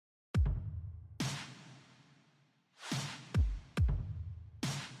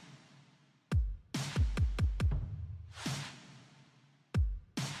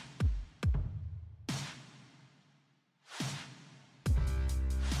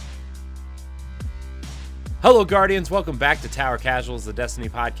Hello, Guardians. Welcome back to Tower Casuals, the Destiny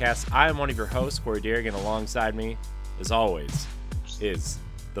podcast. I am one of your hosts, Corey Deering, and alongside me, as always, is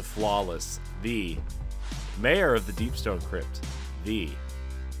the flawless, the mayor of the Deepstone Crypt, the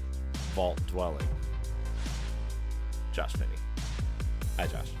vault dwelling, Josh Finney. Hi,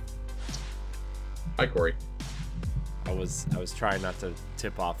 Josh. Hi, Corey. I was trying not to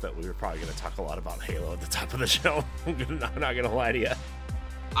tip off that we were probably going to talk a lot about Halo at the top of the show. I'm not going to lie to you.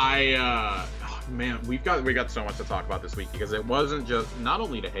 Man, we got so much to talk about this week because it wasn't just not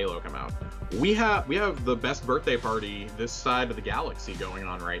only did Halo come out, we have the best birthday party this side of the galaxy going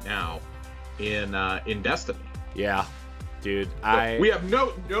on right now in Destiny. Yeah, dude. We have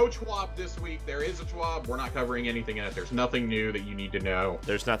no TWAB this week. There is a TWAB. We're not covering anything in it. There's nothing new that you need to know.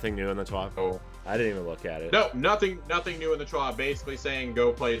 There's nothing new in the TWAB. Oh, I didn't even look at it. No, nothing new in the TWAB. Basically saying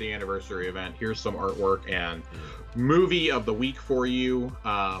go play the anniversary event. Here's some artwork and movie of the week for you.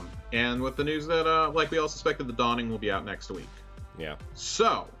 And with the news that, like we all suspected, The Dawning will be out next week. Yeah.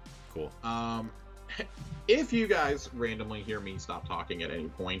 So, cool. If you guys randomly hear me stop talking at any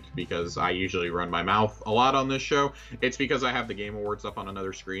point, because I usually run my mouth a lot on this show, it's because I have the Game Awards up on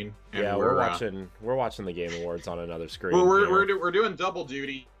another screen. And yeah, we're watching the Game Awards on another screen. Well, we're doing double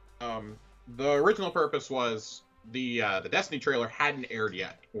duty. The original purpose was the Destiny trailer hadn't aired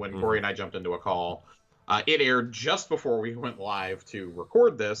yet when Corey and I jumped into a call. It aired just before we went live to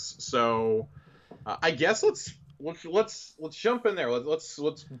record this, so I guess let's jump in there. Let's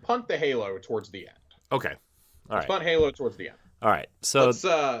punt the Halo towards the end. Okay, let's punt Halo towards the end. All right. So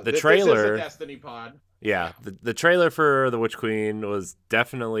the trailer, this is a Destiny pod. Yeah, the trailer for the Witch Queen was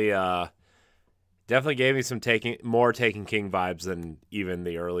definitely gave me some Taken King vibes than even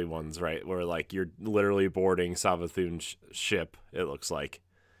the early ones, right? Where like you're literally boarding Savathun's ship. It looks like.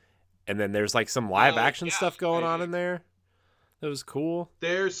 And then there's like some live action stuff going on in there. That was cool.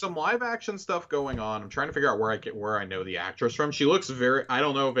 There's some live action stuff going on. I'm trying to figure out where I know the actress from. She looks I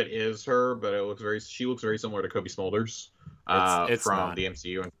don't know if it is her, but she looks very similar to Kobe Smulders it's from not. the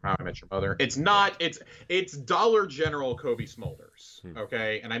MCU and How I Met Your Mother. It's not. It's Dollar General Kobe Smulders.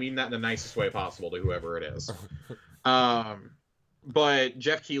 Okay, and I mean that in the nicest way possible to whoever it is. But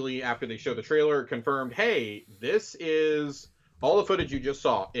Jeff Keighley, after they showed the trailer, confirmed, "Hey, this is." All the footage you just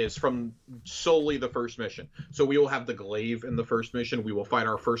saw is from solely the first mission. So we will have the Glaive in the first mission. We will fight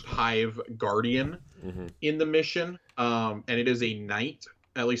our first Hive Guardian in the mission. And it is a knight.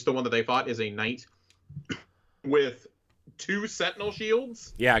 At least the one that they fought is a knight with 2 Sentinel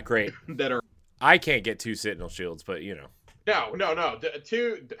shields. Yeah, great. I can't get 2 Sentinel shields, but you know. No.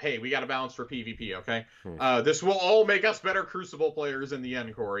 2. Hey, we got a balance for PvP, okay? This will all make us better Crucible players in the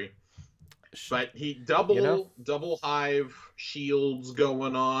end, Corey. But he double Hive shields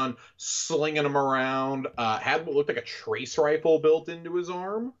going on, slinging them around. Had what looked like a trace rifle built into his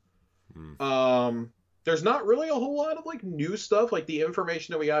arm. There's not really a whole lot of like new stuff. Like the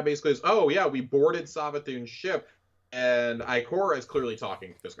information that we got basically is, oh yeah, we boarded Savathun's ship, and Ikora is clearly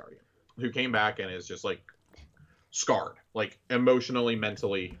talking to this Guardian, who came back and is just like scarred, like emotionally,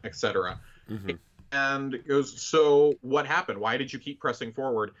 mentally, etc. And goes, so what happened? Why did you keep pressing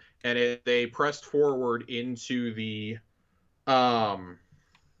forward? And they pressed forward into a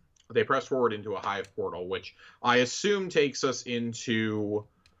Hive portal, which I assume takes us into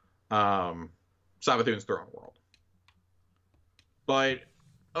Savathun's throne world. But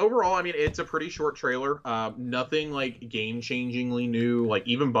overall, I mean, it's a pretty short trailer. Nothing like game-changingly new. Like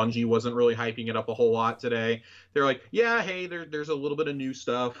even Bungie wasn't really hyping it up a whole lot today. They're like, yeah, hey, there's a little bit of new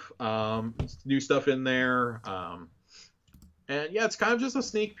stuff in there. And yeah, it's kind of just a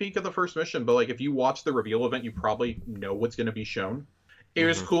sneak peek of the first mission. But like, if you watch the reveal event, you probably know what's going to be shown. It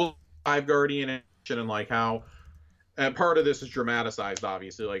was cool, Hive Guardian action, and like how. And part of this is dramatized,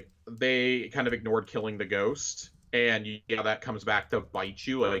 obviously. Like they kind of ignored killing the ghost. And that comes back to bite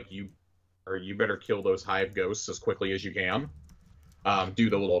you. Like you better kill those Hive ghosts as quickly as you can. Do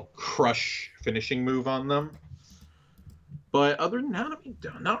the little crush finishing move on them. But other than that, I mean,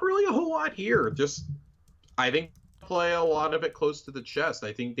 not really a whole lot here. Just, I think play a lot of it close to the chest.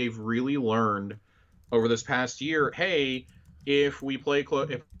 I think they've really learned over this past year. Hey, if we play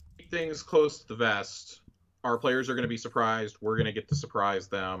if things close to the vest, our players are going to be surprised. We're going to get to surprise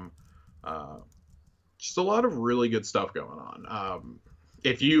them. Just a lot of really good stuff going on.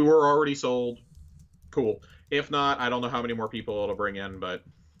 If you were already sold, cool. If not, I don't know how many more people it'll bring in, but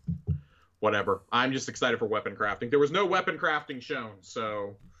whatever. I'm just excited for weapon crafting. There was no weapon crafting shown,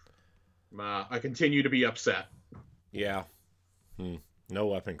 so I continue to be upset. Yeah. No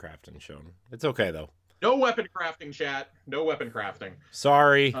weapon crafting shown. It's okay, though. No weapon crafting, chat. No weapon crafting.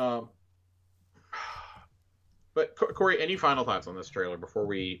 Sorry. But Corey, any final thoughts on this trailer before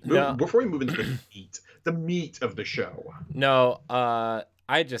we No. move into the meat of the show? No,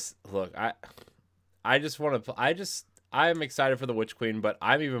 I just look, I just want to I'm excited for the Witch Queen, but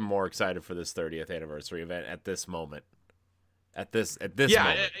I'm even more excited for this 30th anniversary event at this moment. At this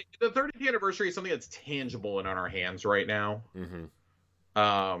moment. The 30th anniversary is something that's tangible and on our hands right now. Mm-hmm.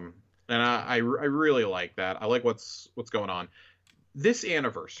 And I really like that. I like what's going on. This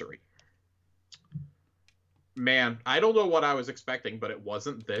anniversary, man, I don't know what I was expecting, but it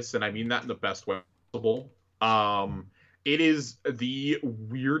wasn't this, and I mean that in the best way possible. It is the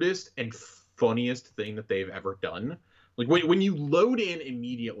weirdest and funniest thing that they've ever done. Like when you load in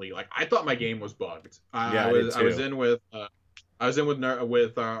immediately, like I thought my game was bugged. I was in with our friend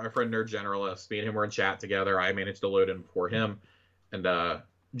Nerd Generalist. Me and him were in chat together. I managed to load in before him, and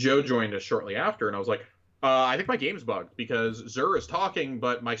Joe joined us shortly after, and I was like, I think my game's bugged because Xur is talking,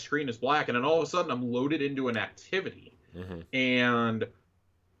 but my screen is black, and then all of a sudden I'm loaded into an activity. Mm-hmm. And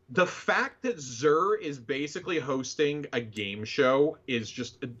the fact that Xur is basically hosting a game show is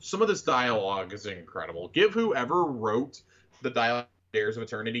just, some of this dialogue is incredible. Give whoever wrote the dialogue Dares of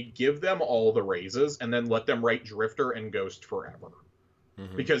Eternity, give them all the raises, and then let them write Drifter and Ghost forever.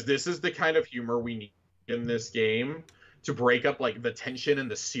 Mm-hmm. Because this is the kind of humor we need in this game to break up like the tension and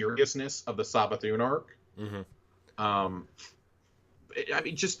the seriousness of the Savathûn arc. Mm-hmm. I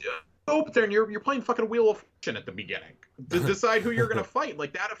mean, just go up there and you're playing fucking Wheel of Fortune at the beginning to decide who you're gonna fight.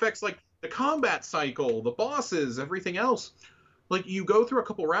 Like that affects like the combat cycle, the bosses, everything else. Like you go through a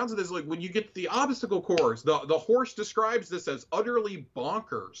couple rounds of this. Like when you get to the obstacle course, the horse describes this as utterly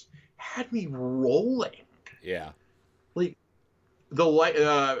bonkers. Had me rolling. Yeah. Like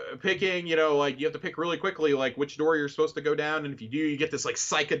the picking, you know, like you have to pick really quickly, like which door you're supposed to go down, and if you do, you get this like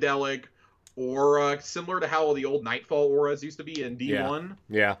psychedelic aura, similar to how the old Nightfall auras used to be in D1.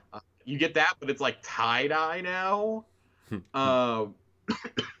 Yeah. You get that, but it's like tie-dye now.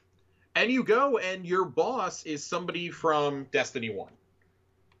 And you go, and your boss is somebody from Destiny 1.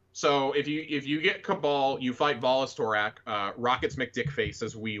 So if you get Cabal, you fight Volus Torak, Rockets McDickface,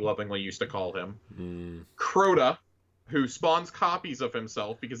 as we lovingly used to call him. Crota, who spawns copies of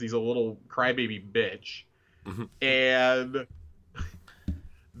himself because he's a little crybaby bitch. And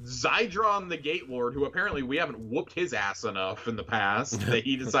Zydron the Gate Lord, who apparently we haven't whooped his ass enough in the past that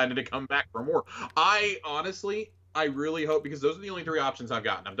he decided to come back for more. I really hope, because those are the only three options I've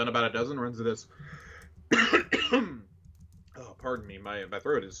gotten. I've done about a dozen runs of this. Oh, pardon me, my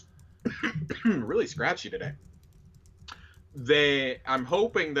throat is really scratchy today. I'm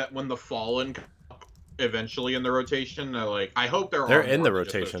hoping that when the Fallen come up eventually in the rotation, I hope they're in the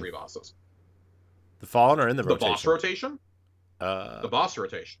rotation. Three bosses. The Fallen are in the rotation. The boss rotation? The boss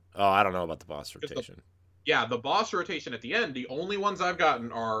rotation. Oh, I don't know about the boss rotation. The boss rotation at the end, the only ones I've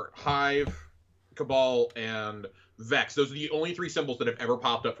gotten are Hive, Cabal, and Vex. Those are the only three symbols that have ever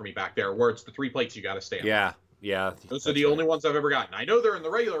popped up for me back there, where it's the 3 plates you got to stand on. Yeah. Those are the only ones I've ever gotten. I know they're in the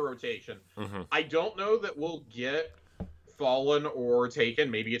regular rotation. Mm-hmm. I don't know that we'll get Fallen or Taken.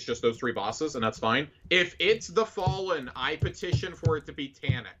 Maybe it's just those 3 bosses, and that's fine. If it's the Fallen, I petition for it to be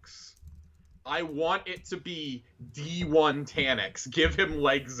Taniks. I want it to be D1 Taniks. Give him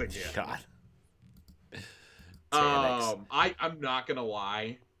legs again. God. I'm not gonna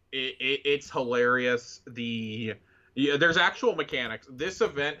lie. It's hilarious. There's actual mechanics. This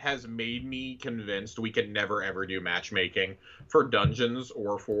event has made me convinced we can never ever do matchmaking for dungeons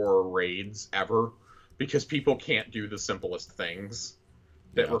or for raids ever, because people can't do the simplest things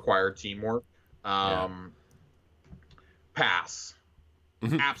that require teamwork. Pass.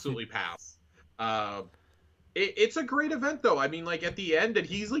 Absolutely pass. It's a great event though. I mean, like at the end, and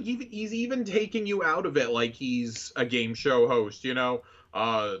he's even taking you out of it like he's a game show host, you know.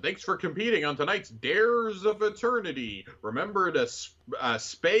 Thanks for competing on tonight's Dares of Eternity. Remember to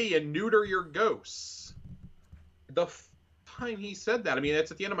spay and neuter your ghosts. The time he said that, I mean, it's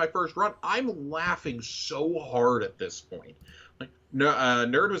at the end of my first run. I'm laughing so hard at this point. Like,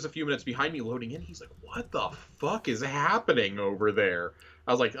 Nerd was a few minutes behind me loading in. He's like, "What the fuck is happening over there?"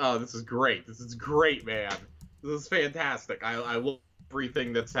 I was like, "Oh, this is great. This is great, man. This is fantastic. I love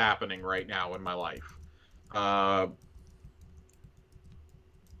everything that's happening right now in my life."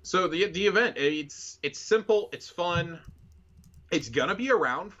 So the event, it's simple, it's fun. It's gonna be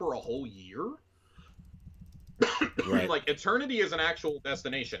around for a whole year. Right. Like Eternity is an actual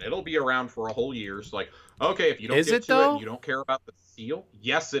destination. It'll be around for a whole year. So like, okay, if you don't get to it and you don't care about the seal,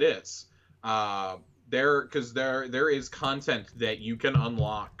 yes, it is. There is content that you can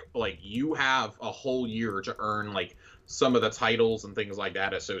unlock. Like you have a whole year to earn like some of the titles and things like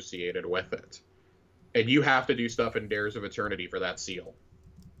that associated with it, and you have to do stuff in Dares of Eternity for that seal.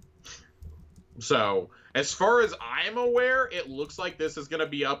 So, as far as I'm aware, it looks like this is going to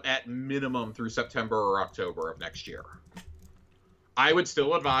be up at minimum through September or October of next year. I would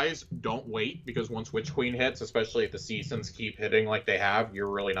still advise don't wait, because once Witch Queen hits, especially if the seasons keep hitting like they have, you're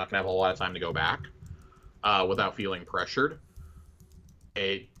really not going to have a lot of time to go back without feeling pressured.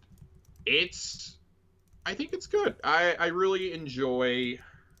 It's I think it's good. I really enjoy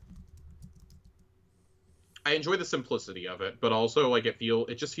the simplicity of it, but also like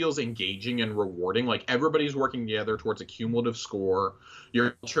it just feels engaging and rewarding. Like everybody's working together towards a cumulative score.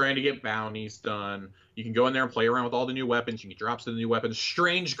 You're trying to get bounties done. You can go in there and play around with all the new weapons. You can get drops to the new weapons.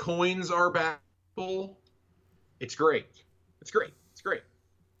 Strange coins are backable. It's great. It's great. It's great.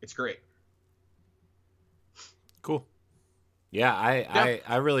 It's great. Cool. Yeah,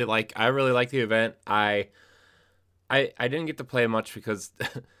 I really like the event. I didn't get to play much because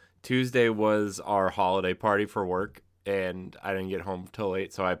Tuesday was our holiday party for work, and I didn't get home till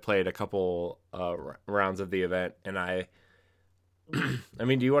late, so I played a couple rounds of the event. And I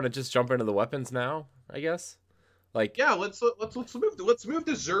mean, do you want to just jump into the weapons now? I guess. Like, yeah, let's move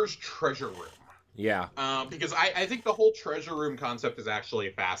to Xur's treasure room. Yeah. Because I think the whole treasure room concept is actually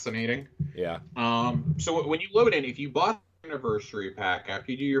fascinating. Yeah. So when you load in, if you bought the anniversary pack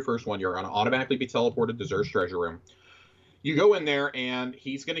after you do your first one, you're going to automatically be teleported to Xur's treasure room. You go in there, and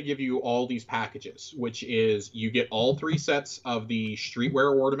he's going to give you all these packages, which is you get all 3 sets of the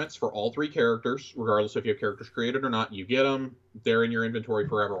streetwear ornaments for all 3 characters, regardless if you have characters created or not. You get them. They're in your inventory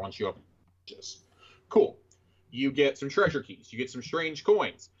forever once you open packages. Cool. You get some treasure keys. You get some strange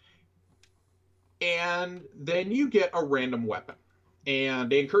coins. And then you get a random weapon.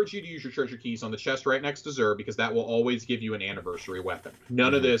 And they encourage you to use your treasure keys on the chest right next to Xur, because that will always give you an anniversary weapon.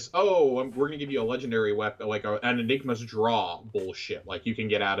 None of this, we're going to give you a legendary weapon, like an Enigma's Draw bullshit, like you can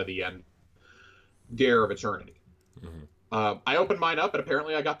get out of the end Dare of Eternity. I opened mine up, and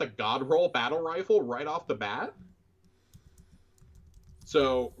apparently I got the God Roll battle rifle right off the bat.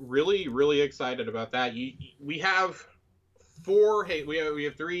 So really, really excited about that. We have we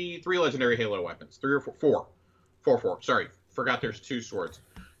have three legendary Halo weapons. 3 or 4. 4. Sorry. Forgot there's 2 swords.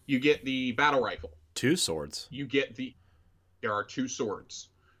 You get the battle rifle. 2 swords. There are 2 swords.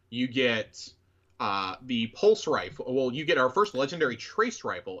 You get the pulse rifle. Well, you get our first legendary trace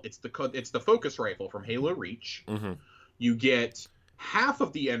rifle. It's the focus rifle from Halo Reach. You get half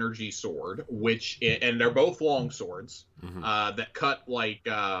of the energy sword, and they're both long swords that cut like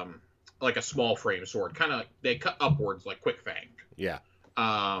a small frame sword. Kind of, they cut upwards like Quick Fang. Yeah.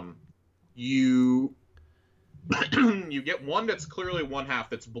 You get one that's clearly one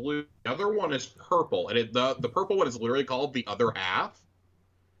half that's blue. The other one is purple, and the purple one is literally called the other half.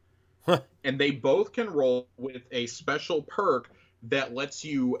 And they both can roll with a special perk that lets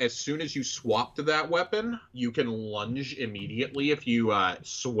you, as soon as you swap to that weapon, you can lunge immediately if you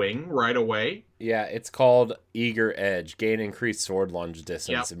swing right away. Yeah, it's called Eager Edge. Gain increased sword lunge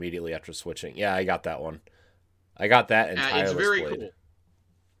distance immediately after switching. Yeah, I got that one. I got that in Tireless It's very Blade. cool.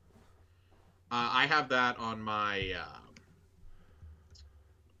 I have that on my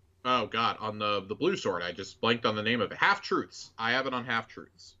on the blue sword. I just blanked on the name of it. Half Truths. I have it on Half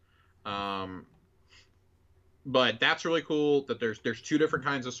Truths. But that's really cool that there's 2 different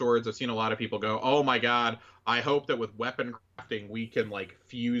kinds of swords. I've seen a lot of people go, "Oh my god, I hope that with weapon crafting we can like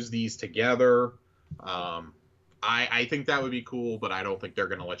fuse these together." I think that would be cool, but I don't think they're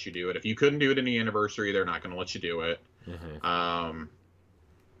going to let you do it. If you couldn't do it in the anniversary, they're not going to let you do it.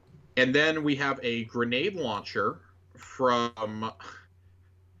 And then we have a grenade launcher from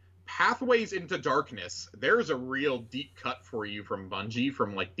Pathways into Darkness. There's a real deep cut for you from Bungie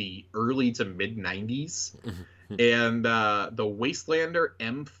from like the early to mid 90s. And the Wastelander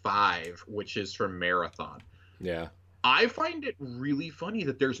M5, which is from Marathon. Yeah. I find it really funny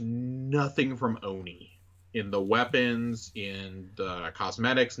that there's nothing from Oni in the weapons, in the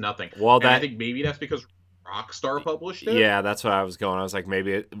cosmetics, nothing. Well, I think maybe that's because Rockstar published it. Yeah, that's what I was going. I was like,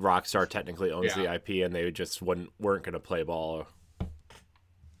 maybe Rockstar technically owns the IP, and they just weren't going to play ball.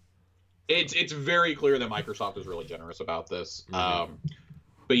 It's very clear that Microsoft is really generous about this.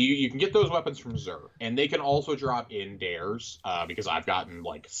 But you can get those weapons from Xur, and they can also drop in dares, because I've gotten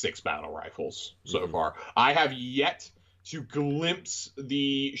like 6 battle rifles so far. I have yet to glimpse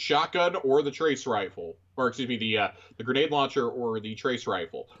the shotgun or the trace rifle, or excuse me, the grenade launcher or the trace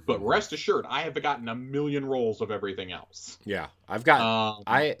rifle. But rest assured, I have gotten a million rolls of everything else. Yeah, I've got.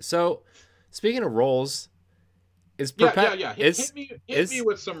 So speaking of rolls, is hit me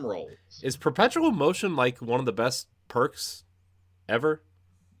with some rolls. Is Perpetual Motion like one of the best perks ever?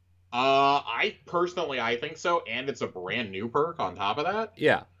 I think so, and it's a brand new perk on top of that.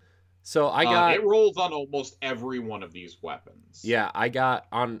 Yeah. So I got it rolls on almost every one of these weapons. yeah, I got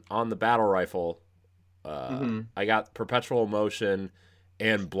on the battle rifle. Mm-hmm. I got perpetual motion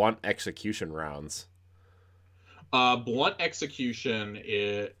and blunt execution rounds. Blunt execution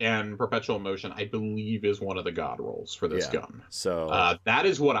and perpetual motion, I believe, is one of the god rolls for this gun. So that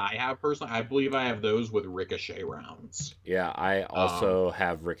is what I have personally. I believe I have those with ricochet rounds. yeah, I also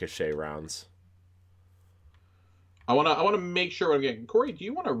have ricochet rounds. I wanna make sure I'm getting Corey. Do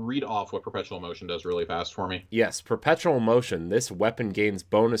you want to read off what perpetual motion does really fast for me? Yes, perpetual motion. This weapon gains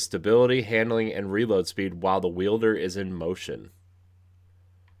bonus stability, handling, and reload speed while the wielder is in motion.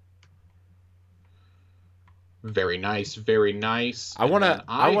 Very nice, very nice. I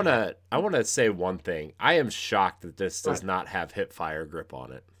wanna say one thing. I am shocked that this does not have hip fire grip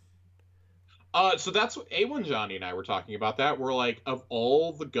on it. So that's what A1 Johnny and I were talking about. That we're like, of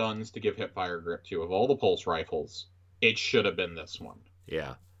all the guns to give hip fire grip to, of all the pulse rifles, it should have been this one.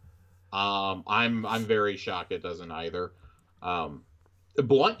 Yeah. I'm very shocked it doesn't either.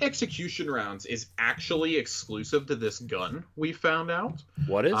 Blunt execution rounds is actually exclusive to this gun. We found out.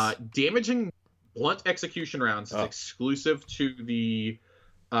 What is damaging blunt execution rounds is exclusive to the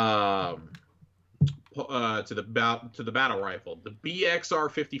battle rifle, the BXR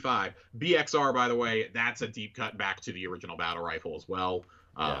 55. BXR, by the way, that's a deep cut back to the original battle rifle as well.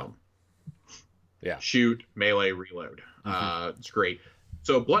 Yeah. Shoot, melee, reload. It's great.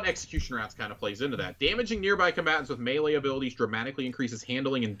 So blunt execution rounds kind of plays into that. Damaging nearby combatants with melee abilities dramatically increases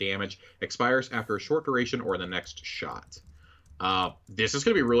handling and damage. Expires after a short duration or the next shot. This is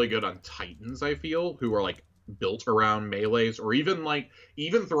going to be really good on Titans, I feel, who are like built around melees, or even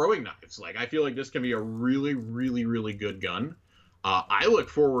throwing knives. Like, I feel like this can be a really, really, really good gun. I look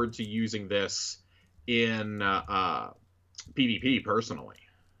forward to using this in PvP personally.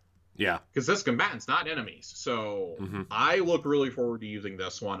 Yeah. Because this combatant's not enemies. So I look really forward to using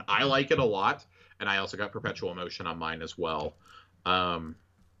this one. I like it a lot. And I also got perpetual motion on mine as well.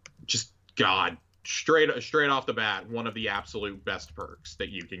 Straight off the bat, one of the absolute best perks that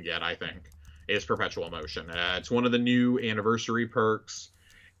you can get, I think, is perpetual motion. It's one of the new anniversary perks.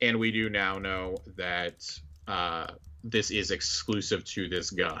 And we do now know that this is exclusive to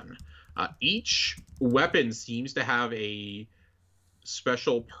this gun. Each weapon seems to have a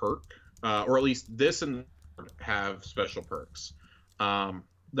special perk, or at least this and have special perks.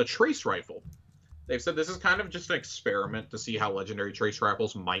 The trace rifle, they've said this is kind of just an experiment to see how legendary trace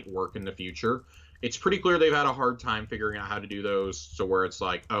rifles might work in the future. It's pretty clear they've had a hard time figuring out how to do those, so where it's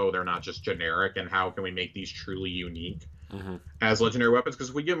like, oh, they're not just generic, and how can we make these truly unique as legendary weapons? Because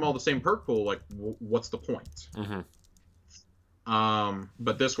if we give them all the same perk pool, like, what's the point?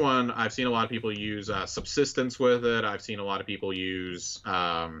 But this one, I've seen a lot of people use subsistence with it. I've seen a lot of people use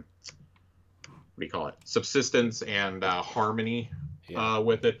subsistence and harmony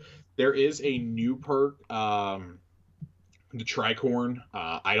with it. There is a new perk, the tricorn.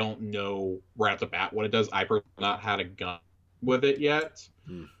 I don't know right off the bat what it does. I personally have not had a gun with it yet.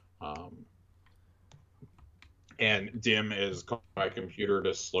 And dim is causing my computer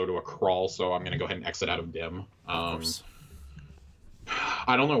to slow to a crawl, so I'm going to go ahead and exit out of dim.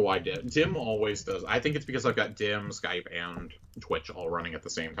 I don't know why dim always does. I think it's because I've got dim, Skype, and Twitch all running at the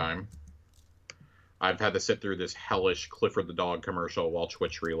same time. I've had to sit through this hellish Clifford the Dog commercial while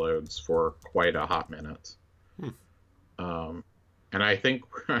Twitch reloads for quite a hot minute. And I think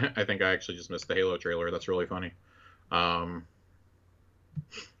I actually just missed the Halo trailer. That's really funny. Man,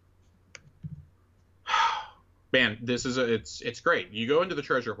 it's great. You go into the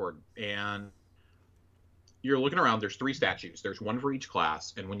treasure hoard and you're looking around. There's 3 statues. There's one for each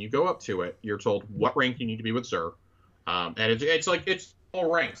class, and when you go up to it, you're told what rank you need to be with Xur. And it's all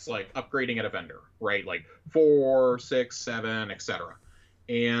ranks, like upgrading at a vendor, right? Like 4, 6, 7, etc.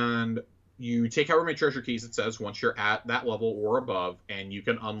 And you take however many treasure keys it says once you're at that level or above, and you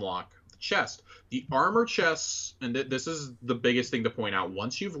can unlock the chest. The armor chests, and this is the biggest thing to point out,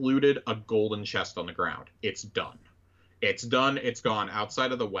 once you've looted a golden chest on the ground, it's done. It's done. It's gone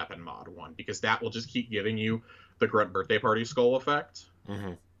outside of the weapon mod one, because that will just keep giving you the Grunt Birthday Party skull effect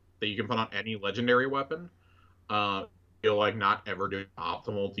that you can put on any legendary weapon. Feel like not ever doing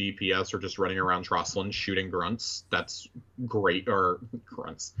optimal DPS or just running around Trostland shooting grunts. That's great. Or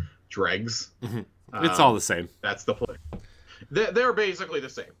grunts. Dregs. It's all the same. That's the play. They're basically the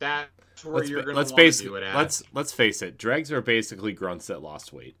same. That's where you're going to want to do it at. Let's face it. Dregs are basically grunts that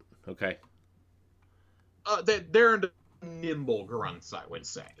lost weight. Okay? They're nimble grunts, I would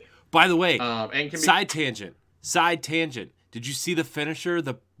say. By the way, side tangent. Did you see the finisher,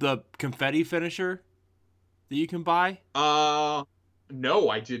 the confetti finisher that you can buy? No,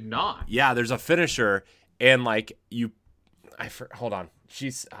 I did not. Yeah, there's a finisher, and like hold on.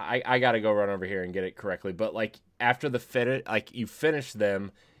 I gotta go run over here and get it correctly. But like after the finish, like you finish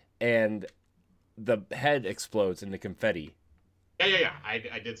them, and the head explodes into confetti. Yeah.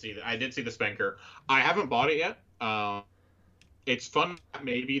 I did see that. I did see the Spanker. I haven't bought it yet. It's fun.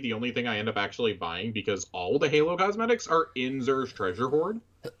 Maybe the only thing I end up actually buying because all the Halo cosmetics are in Xur's treasure hoard.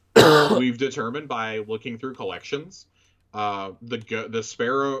 We've determined by looking through collections. The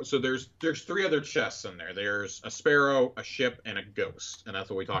Sparrow. So there's 3 other chests in there. There's a Sparrow, a ship, and a ghost, and that's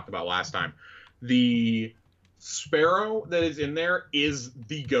what we talked about last time. The Sparrow that is in there is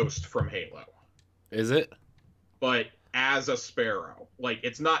the ghost from Halo. Is it? But as a Sparrow, like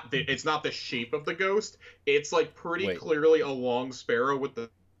it's not the shape of the ghost. It's like pretty clearly a long Sparrow with the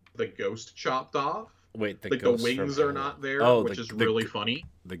ghost chopped off. Wait, the wings are not there, which is really funny.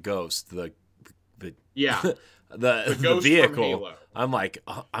 The ghost, the yeah, the ghost vehicle. From Halo. I'm like,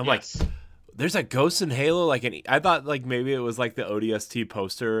 there's a ghost in Halo. Like, I thought like maybe it was like the ODST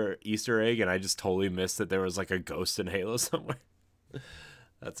poster Easter egg, and I just totally missed that there was like a ghost in Halo somewhere.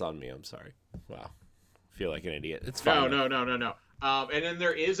 That's on me. I'm sorry. Wow, I feel like an idiot. It's fine. No. And then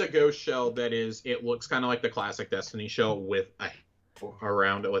there is a ghost shell that is. It looks kind of like the classic Destiny shell with a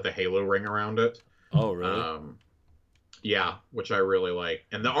around it, with a Halo ring around it. Oh, really? Yeah, which I really like.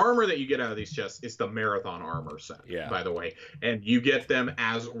 And the armor that you get out of these chests is the Marathon armor set, by the way. And you get them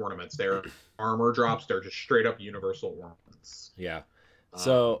as ornaments. They're armor drops. They're just straight up universal ornaments. Yeah.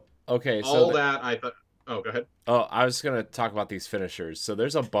 So, okay. So that, I thought... Oh, go ahead. Oh, I was going to talk about these finishers. So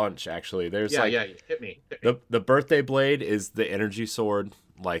there's a bunch, actually. There's hit me. The birthday blade is the energy sword,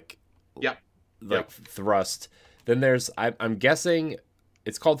 thrust. Then there's... I'm guessing...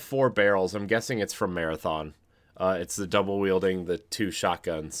 It's called 4 barrels. I'm guessing it's from Marathon. It's the double wielding the 2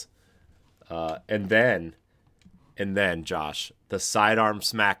 shotguns. And then Josh, the sidearm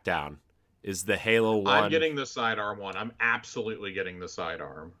smackdown is the Halo 1. I'm getting the sidearm one. I'm absolutely getting the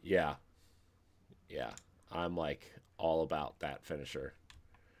sidearm. Yeah. I'm like all about that finisher.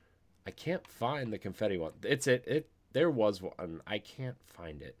 I can't find the confetti one. There was one. I can't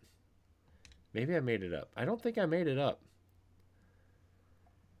find it. Maybe I made it up. I don't think I made it up.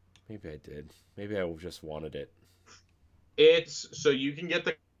 Maybe I did. Maybe I just wanted it. It's so you can get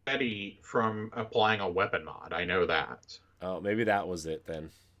the confetti from applying a weapon mod. I know that. Oh, maybe that was it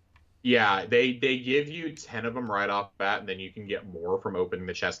then. Yeah, they give you 10 of them right off the bat, and then you can get more from opening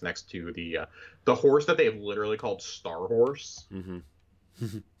the chest next to the horse that they've literally called Star Horse.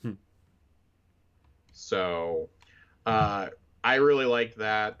 Mm-hmm. So, I really liked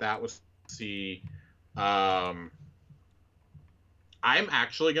that. That was I'm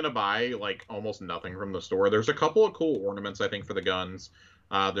actually going to buy, like, almost nothing from the store. There's a couple of cool ornaments, I think, for the guns.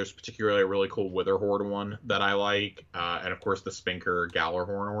 There's particularly a really cool Witherhoard one that I like. And, of course, the Spinker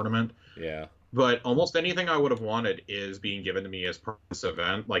Gallarhorn ornament. Yeah. But almost anything I would have wanted is being given to me as part of this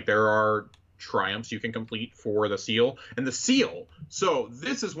event. Like, there are triumphs you can complete for the seal. And the seal, so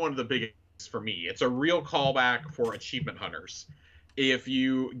this is one of the biggest for me. It's a real callback for achievement hunters. If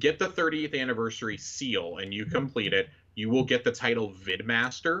you get the 30th anniversary seal and you complete it, you will get the title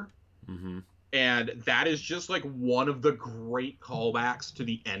Vidmaster. Mm-hmm. And that is just like one of the great callbacks to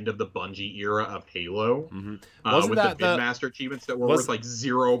the end of the Bungie era of Halo. Mm-hmm. With the Vidmaster achievements that were worth like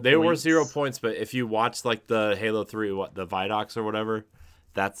 0 points. They were 0 points, but if you watch like the Halo 3, the Vidocs or whatever,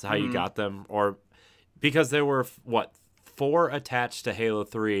 that's how you got them. Or because there were 4 attached to Halo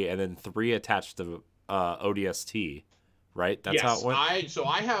 3 and then 3 attached to ODST, right? That's how it went.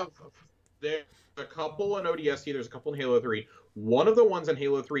 I have there's a couple in ODST. There's a couple in Halo 3. One of the ones in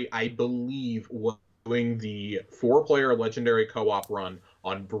Halo 3, I believe, was doing the 4-player legendary co-op run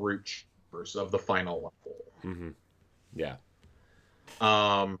on Brute Chambers of the final level. Mm-hmm. Yeah.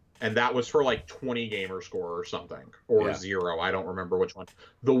 And that was for like 20 gamer score or something, or 0. I don't remember which one.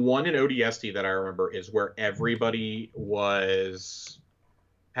 The one in ODST that I remember is where everybody was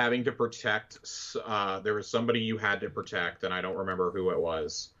having to protect. There was somebody you had to protect, and I don't remember who it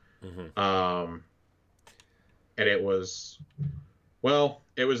was. Mm-hmm. And it was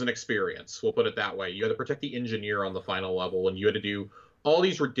an experience. We'll put it that way. You had to protect the engineer on the final level, and you had to do all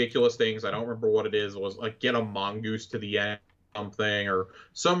these ridiculous things. I don't remember what it is. It was like get a mongoose to the end, something, or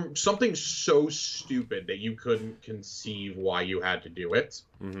something so stupid that you couldn't conceive why you had to do it.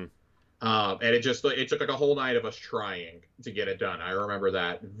 Mm-hmm. And it took like a whole night of us trying to get it done. I remember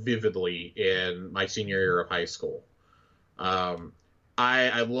that vividly in my senior year of high school.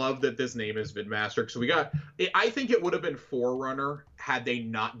 I love that this name is Vidmaster. So I think it would have been Forerunner had they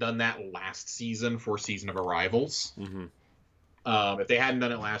not done that last season for Season of Arrivals. Mm-hmm. If they hadn't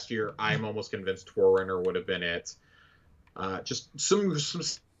done it last year, I'm almost convinced Forerunner would have been it. Just some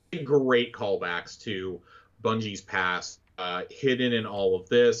great callbacks to Bungie's past. hidden in all of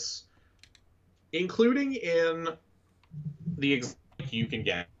this, including in the exotic you can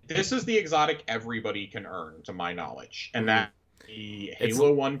get. This is the exotic everybody can earn, to my knowledge, and that's the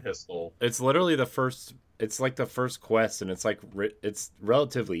Halo 1 pistol. It's literally the first. It's like the first quest, and it's like it's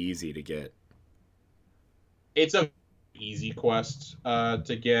relatively easy to get. It's a easy quest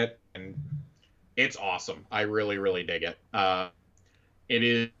to get, and it's awesome. I really, really dig it. It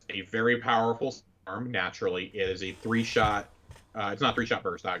is a very powerful arm. Naturally, it is a 3-shot. It's not 3-shot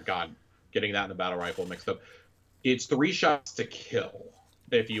burst. God, getting that in the battle rifle mixed up. It's 3 shots to kill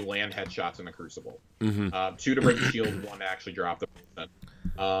if you land headshots in the Crucible. 2 to break the shield, 1 to actually drop the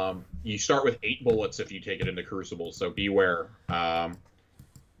movement. You start with 8 bullets if you take it into Crucible, so beware. It's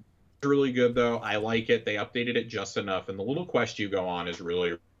really good, though. I like it. They updated it just enough, and the little quest you go on is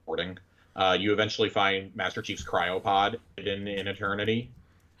really rewarding. You eventually find Master Chief's cryopod in Eternity.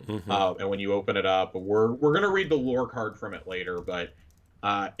 And when you open it up, we're going to read the lore card from it later, but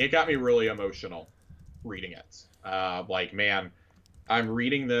it got me really emotional reading it. Like, man, I'm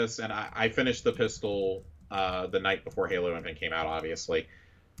reading this, and I finished the pistol the night before Halo Infinite came out, obviously.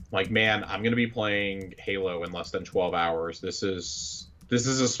 Like, man, I'm going to be playing Halo in less than 12 hours. This is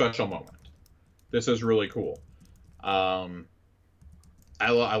a special moment. This is really cool. I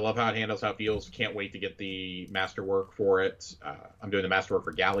love how it handles, how it feels. Can't wait to get the masterwork for it. I'm doing the masterwork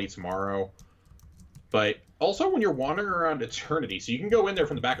for Galley tomorrow. But also, when you're wandering around Eternity, so you can go in there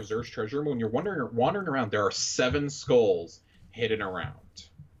from the back of Zer's treasure room. When you're wandering around, there are 7 skulls hidden around.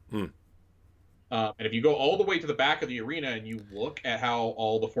 And if you go all the way to the back of the arena and you look at how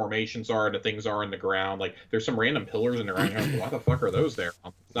all the formations are and the things are in the ground, like there's some random pillars in the ground. You're like, why the fuck are those there?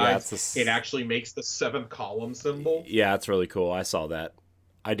 On the sides, it actually makes the 7th column symbol. Yeah, it's really cool. I saw that.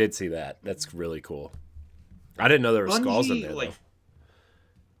 I did see that. That's really cool. I didn't know there were skulls in there, though.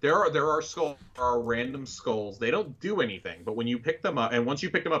 There are skulls. There are random skulls. They don't do anything, but when you pick them up, and once you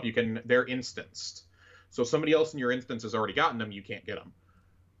pick them up, they're instanced. So if somebody else in your instance has already gotten them, you can't get them.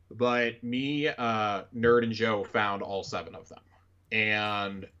 But me, Nerd, and Joe found all 7 of them,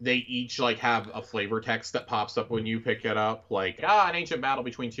 and they each like have a flavor text that pops up when you pick it up, like an ancient battle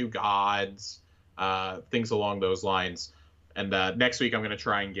between 2 gods, things along those lines. And next week, I'm going to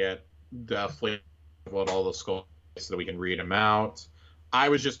try and get the flavor of all the skulls so that we can read them out. I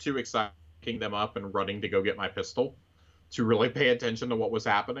was just too excited picking them up and running to go get my pistol to really pay attention to what was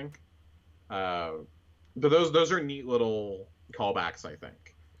happening. But those are neat little callbacks, I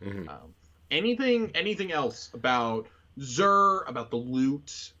think. Anything else about Xur, about the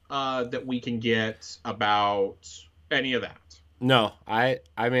loot that we can get, about any of that? No, I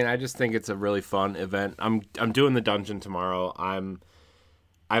mean, I just think it's a really fun event. I'm doing the dungeon tomorrow.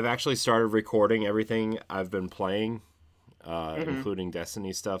 I've actually started recording everything I've been playing, including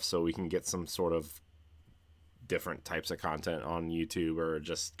Destiny stuff, so we can get some sort of different types of content on YouTube, or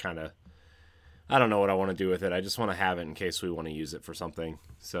just kind of, I don't know what I want to do with it. I just want to have it in case we want to use it for something.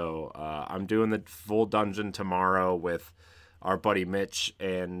 So I'm doing the full dungeon tomorrow with our buddy Mitch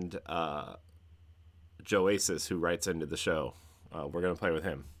and Joe Aces, who writes into the show. We're going to play with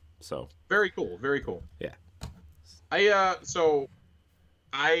him. So very cool. Yeah. I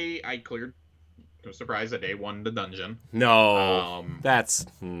cleared, no surprise, day 1 the dungeon. No. That's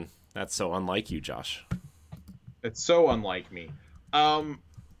so unlike you, Josh. It's so unlike me. I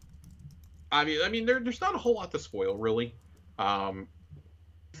mean, there's not a whole lot to spoil, really. I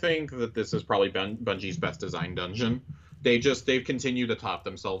think that this is probably Bungie's best designed dungeon. They've continued to top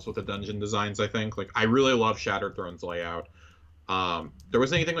themselves with the dungeon designs, I think. Like, I really love Shattered Throne's layout. There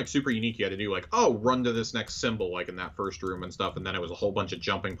wasn't anything like super unique you had to do, like, run to this next symbol, like in that first room and stuff, and then it was a whole bunch of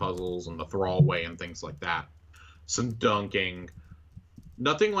jumping puzzles and the Thrall Way and things like that. Some dunking.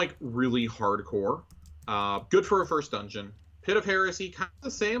 Nothing like really hardcore. Good for a first dungeon. Pit of Heresy, kind of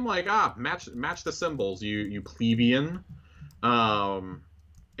the same, like, match the symbols, you plebeian. And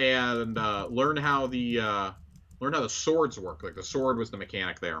learn how the swords work. Like, the sword was the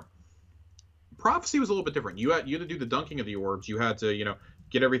mechanic there. Prophecy was a little bit different. You had to do the dunking of the orbs. You had to,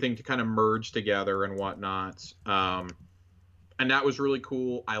 get everything to kind of merge together and whatnot. And that was really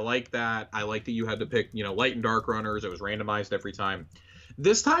cool. I like that. I like that you had to pick, light and dark runners. It was randomized every time.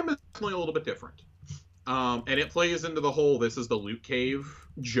 This time is definitely a little bit different. And it plays into the whole "this is the loot cave"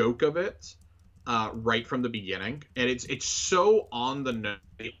 joke of it right from the beginning. And it's so on the nose.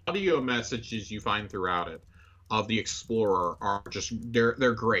 The audio messages you find throughout it of the Explorer are just,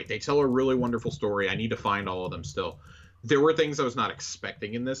 they're great. They tell a really wonderful story. I need to find all of them still. There were things I was not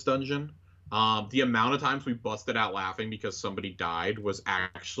expecting in this dungeon. The amount of times we busted out laughing because somebody died was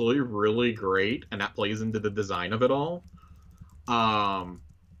actually really great, and that plays into the design of it all.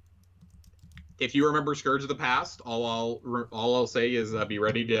 If you remember Scourge of the Past, all I'll say is be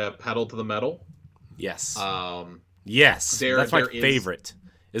ready to pedal to the metal. Yes. Um, Yes. That's my favorite.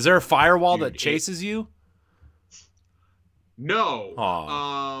 Is there a firewall that chases you? No.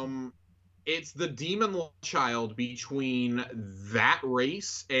 Aww. It's the demon child between that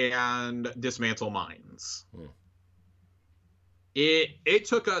race and Dismantle Mines. It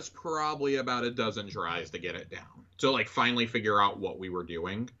took us probably about a dozen tries to get it down, to like finally figure out what we were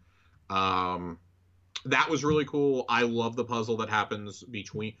doing. That was really cool. I love the puzzle that happens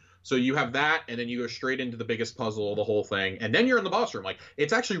between. So you have that, and then you go straight into the biggest puzzle of the whole thing, and then you're in the boss room. Like,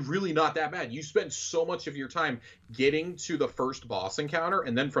 it's actually really not that bad. You spend so much of your time getting to the first boss encounter,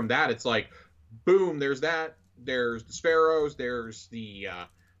 and then from that, it's like, boom, there's that. There's the sparrows. There's the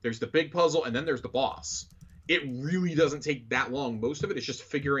big puzzle, and then there's the boss. It really doesn't take that long. Most of it is just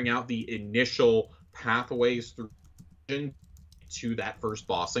figuring out the initial pathways through to that first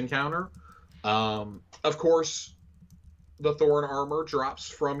boss encounter. Of course, the Thorn armor drops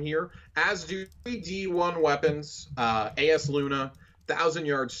from here, as do D1 weapons, AS Luna,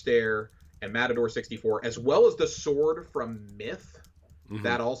 1,000-Yard Stare, and Matador 64, as well as the sword from Myth. Mm-hmm.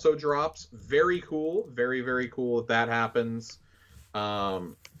 That also drops. Very cool. Very, very cool that happens. I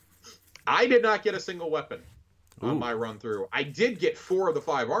did not get a single weapon on my run through. I did get 4 of the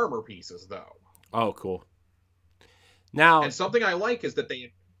 5 armor pieces, though. Oh, cool. Now, and something I like is that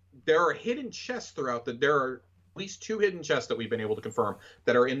there are hidden chests throughout there are at least 2 hidden chests that we've been able to confirm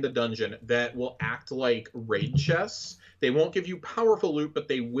that are in the dungeon that will act like raid chests. They won't give you powerful loot, but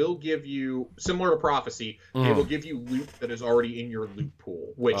they will give you, similar to Prophecy, they will give you loot that is already in your loot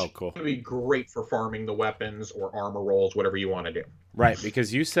pool, which is going to be great for farming the weapons or armor rolls, whatever you want to do. Right,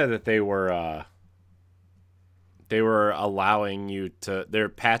 because you said that they were allowing you to, they're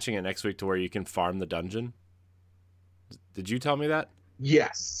patching it next week to where you can farm the dungeon. Did you tell me that?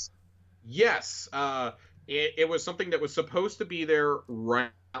 Yes. It was something that was supposed to be there right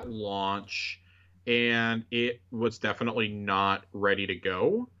at launch, and it was definitely not ready to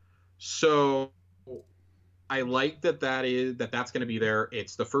go. So I like that's going to be there.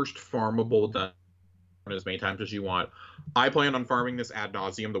 It's the first farmable dungeon as many times as you want. I plan on farming this ad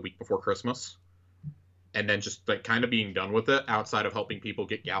nauseum the week before Christmas, and then just like kind of being done with it outside of helping people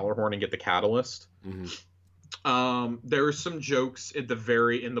get Gallarhorn and get the catalyst. Mm-hmm. There are some jokes in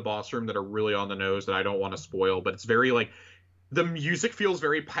the boss room that are really on the nose that I don't want to spoil, but it's very like, the music feels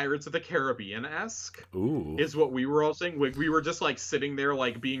very Pirates of the Caribbean-esque. Ooh. Is what we were all saying. We were just like sitting there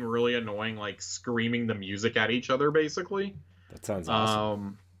like being really annoying, like screaming the music at each other, basically. That sounds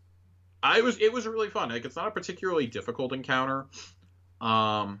awesome. It was really fun. Like, it's not a particularly difficult encounter.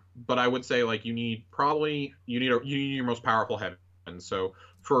 But I would say like you need your most powerful heavy. And so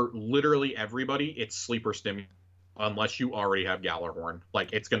for literally everybody, it's Sleeper Stim, unless you already have Gallarhorn.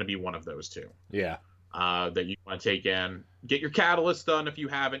 Like, it's going to be one of those 2. Yeah. That you want to take in. Get your Catalyst done if you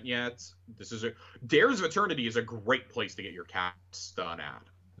haven't yet. Dares of Eternity is a great place to get your Catalyst done at.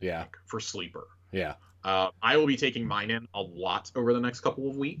 Yeah. For Sleeper. Yeah. I will be taking mine in a lot over the next couple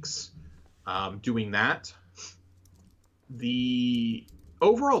of weeks. Doing that. The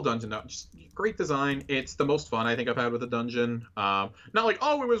overall dungeon, just great design. It's the most fun I think I've had with a dungeon. Not like,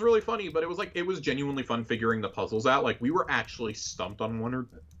 oh, it was really funny, but it was genuinely fun figuring the puzzles out. Like, we were actually stumped on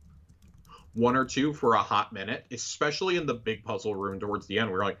one or two for a hot minute, especially in the big puzzle room towards the end.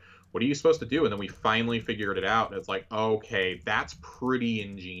 We were like, what are you supposed to do? And then we finally figured it out, and it's like, okay, that's pretty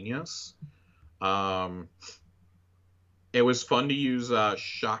ingenious. It was fun to use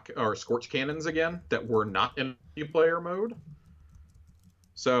shock or scorch cannons again that were not in multiplayer mode.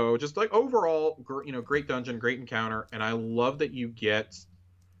 So just like overall, great dungeon, great encounter, and I love that you get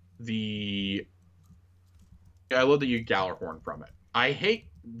Gallarhorn from it. I hate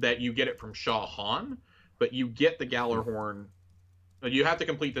that you get it from Shah Han, but you get the Gallarhorn. You have to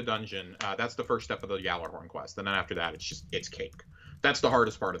complete the dungeon. That's the first step of the Gallarhorn quest, and then after that, it's cake. That's the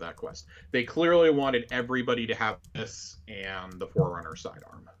hardest part of that quest. They clearly wanted everybody to have this and the Forerunner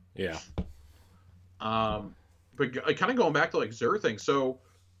sidearm. Yeah. But kind of going back to like Xur thing. So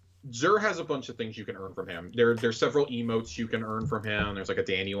Xur has a bunch of things you can earn from him. There's several emotes you can earn from him. There's like a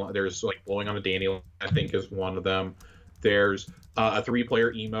dandelion. There's like blowing on a dandelion, I think, is one of them. There's a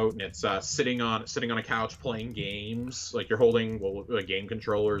 3-player emote, and it's sitting on a couch playing games. Like, you're holding game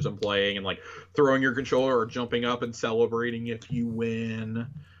controllers and playing, and like throwing your controller or jumping up and celebrating if you win.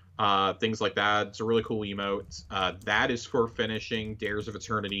 Things like that. It's a really cool emote. That is for finishing Dares of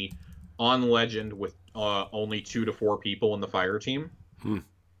Eternity on Legend with only 2 to 4 people in the fire team.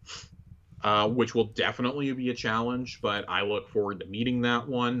 Which will definitely be a challenge, but I look forward to meeting that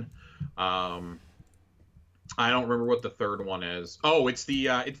one. I don't remember what the third one is. Oh, it's the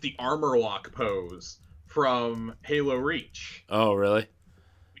armor lock pose from Halo Reach. Oh, really?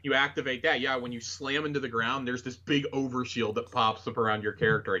 When you activate that, yeah, when you slam into the ground, there's this big overshield that pops up around your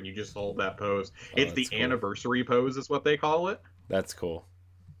character, and you just hold that pose. Oh, It's that's the cool. anniversary pose, is what they call it. That's cool.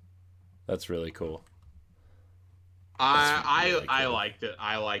 That's really cool. That's I really I cool. liked it.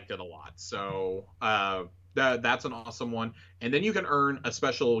 I liked it a lot. So that's an awesome one. And then you can earn a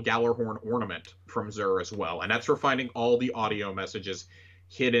special Gallarhorn ornament from Xur as well, and that's for finding all the audio messages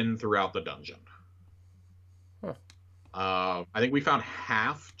hidden throughout the dungeon. Huh. I think we found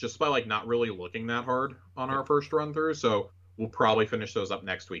half just by like not really looking that hard on our first run through. So we'll probably finish those up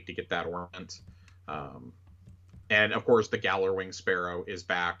next week to get that ornament. Um, and of course, the Gallerwing Sparrow is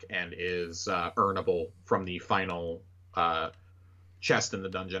back and is earnable from the final chest in the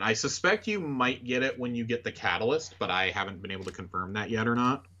dungeon. I suspect you might get it when you get the Catalyst, but I haven't been able to confirm that yet or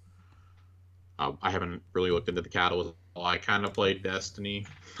not. I haven't really looked into the Catalyst. I kind of played Destiny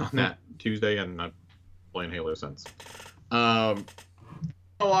on that Tuesday, and I'm playing Halo since. A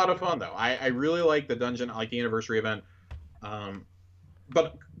lot of fun though. I really like the dungeon. I like the anniversary event.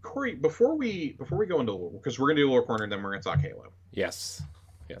 But Corey, before we go into because we're gonna do Lore Corner, and then we're gonna talk Halo. Yes.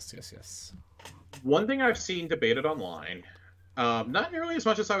 Yes. Yes. Yes. One thing I've seen debated online, not nearly as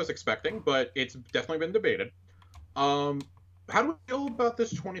much as I was expecting, but it's definitely been debated. Um, how do we feel about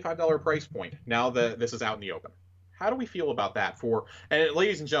this $25 price point now that this is out in the open? How do we feel about that? And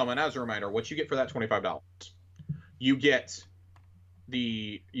ladies and gentlemen, as a reminder, what you get for that $25, you get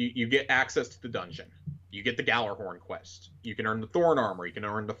you get access to the dungeon. You get the Gallarhorn quest. You can earn the Thorn armor. You can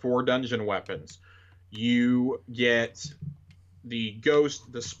earn the 4 dungeon weapons. You get the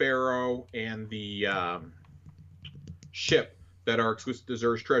Ghost, the Sparrow, and the ship that are exclusive to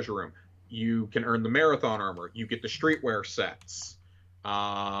Xur's treasure room. You can earn the Marathon armor. You get the streetwear sets.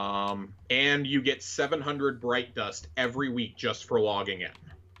 And you get 700 Bright Dust every week just for logging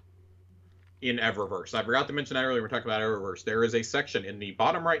in Eververse. I forgot to mention that earlier when we talked about Eververse. There is a section in the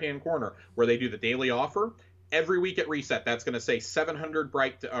bottom right-hand corner where they do the daily offer. Every week at reset, that's going to say 700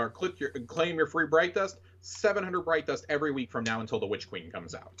 claim your free Bright Dust. 700 Bright Dust every week from now until the Witch Queen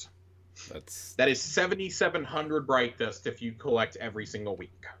comes out. That is 7,700 Bright Dust if you collect every single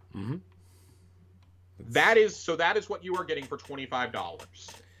week. Mm-hmm. That is what you are getting for $25.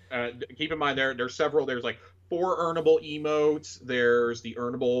 Keep in mind there's several. There's like 4 earnable emotes. There's the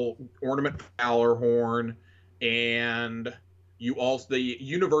earnable ornament Gallarhorn, and you also the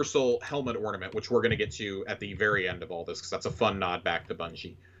universal helmet ornament, which we're going to get to at the very end of all this because that's a fun nod back to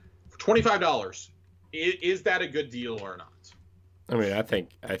Bungie. For $25, is that a good deal or not? I mean, I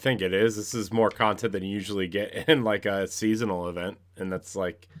think it is. This is more content than you usually get in like a seasonal event, and that's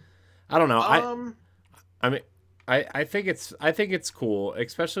like, I don't know. I mean, I think it's cool,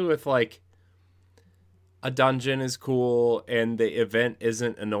 especially with like a dungeon is cool and the event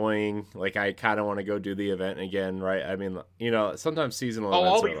isn't annoying. Like I kind of want to go do the event again, right? I mean, sometimes seasonal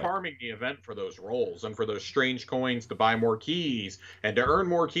events I'll be are farming the event for those rolls and for those strange coins to buy more keys and to earn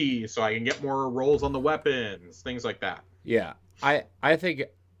more keys so I can get more rolls on the weapons, things like that. yeah. I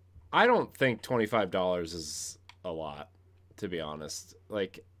don't think $25 is a lot, to be honest.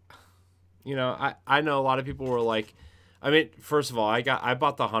 Like, I know a lot of people were like, I mean, first of all, I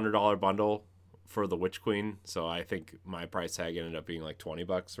bought the $100 bundle for the Witch Queen, so I think my price tag ended up being like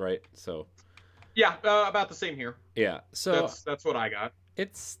 $20, right? So yeah, about the same here. Yeah, so that's what I got.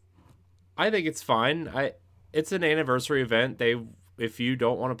 I think it's fine. It's an anniversary event. If you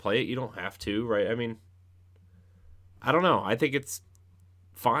don't want to play it, you don't have to, right? I mean, I don't know. I think it's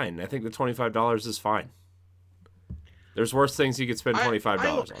fine. I think the $25 is fine. There's worse things you could spend $25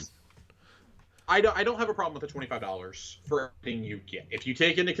 on. I don't have a problem with the $25 for everything you get. If you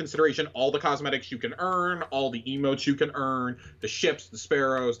take into consideration all the cosmetics you can earn, all the emotes you can earn, the ships, the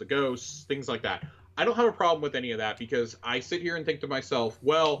sparrows, the ghosts, things like that. I don't have a problem with any of that because I sit here and think to myself,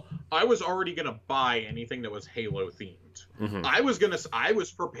 well, I was already going to buy anything that was Halo themed. Mm-hmm. I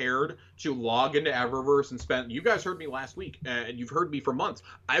was prepared to log into Eververse and spend, you guys heard me last week and you've heard me for months.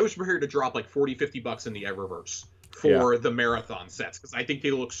 I was prepared to drop like $40-$50 in the Eververse for the marathon sets because I think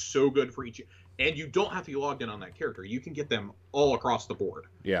they look so good for each. And you don't have to be logged in on that character. You can get them all across the board.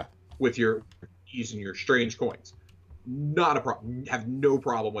 Yeah. With your keys and your strange coins. Not a problem. Have no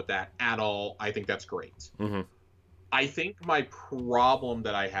problem with that at all. I think that's great. Mm-hmm. I think my problem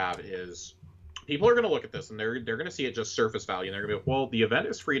that I have is people are going to look at this and they're going to see it just surface value. And they're going to be like, well, the event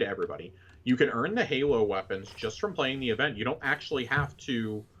is free to everybody. You can earn the Halo weapons just from playing the event. You don't actually have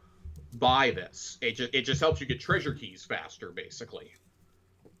to buy this. It just helps you get treasure keys faster, basically.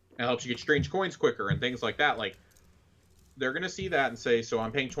 It helps you get strange coins quicker and things like that. Like, they're gonna see that and say, so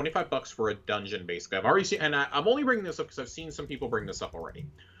I'm paying $25 for a dungeon, basically. I've already seen, and I'm only bringing this up because I've seen some people bring this up already.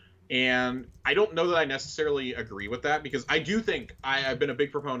 And I don't know that I necessarily agree with that, because I do think I've been a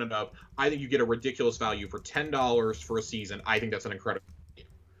big proponent of, I think you get a ridiculous value for $10 for a season. I think that's an incredible value.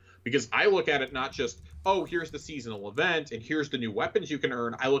 Because I look at it not just, oh, here's the seasonal event and here's the new weapons you can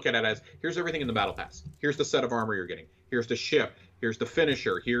earn. I look at it as, here's everything in the battle pass. Here's the set of armor you're getting. Here's the ship. Here's the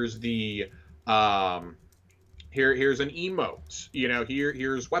finisher. Here's the here's an emote.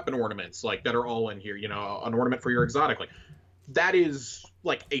 Here's weapon ornaments like that are all in here. An ornament for your exotic. Like, that is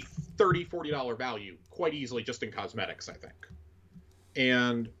like a $30-$40 value quite easily just in cosmetics, I think.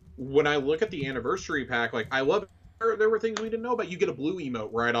 And when I look at the anniversary pack, like, I love there were things we didn't know about. You get a blue emote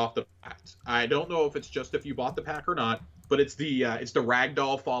right off the bat. I don't know if it's just if you bought the pack or not, but it's the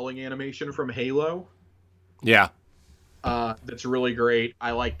ragdoll falling animation from Halo. Yeah. That's really great.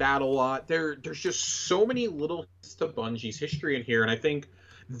 I like that a lot. There's just so many little things to Bungie's history in here, and I think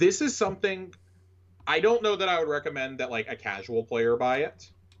this is something I don't know that I would recommend that like a casual player buy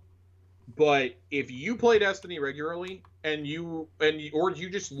it. But if you play Destiny regularly or you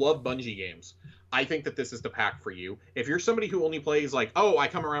just love Bungie games, I think that this is the pack for you. If you're somebody who only plays like, oh, I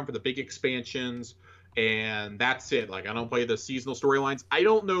come around for the big expansions and that's it, like I don't play the seasonal storylines, I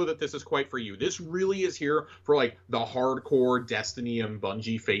don't know that this is quite for you. This really is here for like the hardcore Destiny and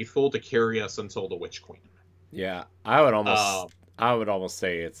Bungie faithful to carry us until the Witch Queen. Yeah, I would almost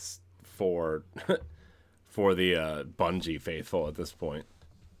say it's for the Bungie faithful at this point.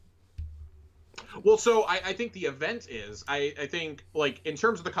 Well, so I think the event is, I think, like, in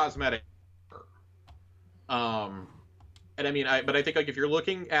terms of the cosmetic, and I mean, but I think, like, if you're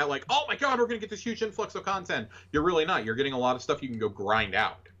looking at, like, oh my god, we're going to get this huge influx of content, you're really not. You're getting a lot of stuff you can go grind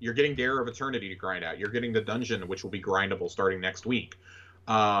out. You're getting Dare of Eternity to grind out. You're getting the dungeon, which will be grindable starting next week.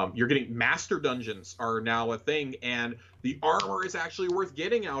 You're getting master dungeons are now a thing, and the armor is actually worth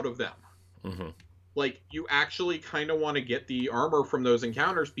getting out of them. Mm-hmm. Like, you actually kind of want to get the armor from those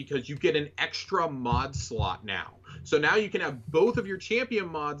encounters because you get an extra mod slot now. So now you can have both of your champion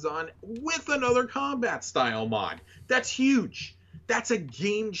mods on with another combat style mod. That's huge. That's a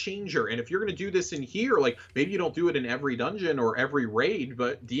game changer. And if you're going to do this in here, like, maybe you don't do it in every dungeon or every raid,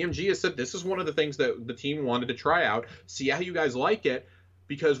 but DMG has said this is one of the things that the team wanted to try out, see how you guys like it,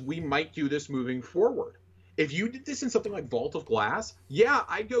 because we might do this moving forward. If you did this in something like Vault of Glass, yeah,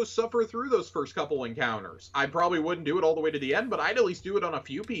 I'd go suffer through those first couple encounters. I probably wouldn't do it all the way to the end, but I'd at least do it on a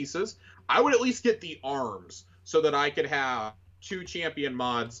few pieces. I would at least get the arms so that I could have 2 champion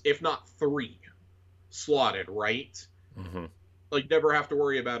mods, if not 3, slotted, right? Mm-hmm. Like, never have to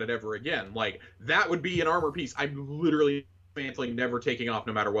worry about it ever again. Like, that would be an armor piece I'm literally never taking off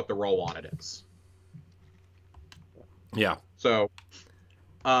no matter what the roll on it is. Yeah. So,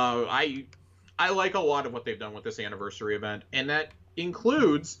 I like a lot of what they've done with this anniversary event, and that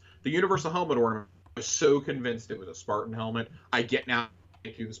includes the Universal Helmet ornament. I was so convinced it was a Spartan helmet. I get now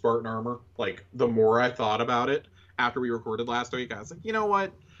to the Spartan armor. Like, the more I thought about it after we recorded last week, I was like, you know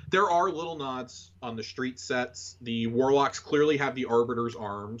what? There are little nods on the street sets. The Warlocks clearly have the Arbiter's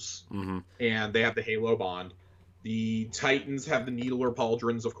arms, mm-hmm. and they have the Halo bond. The Titans have the Needler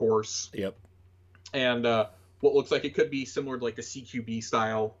pauldrons, of course. Yep. And what looks like it could be similar to like the CQB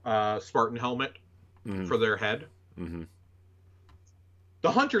style Spartan helmet mm-hmm. for their head. Mm-hmm.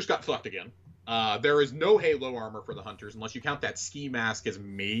 The Hunters got fucked again. There is no Halo armor for the Hunters unless you count that ski mask as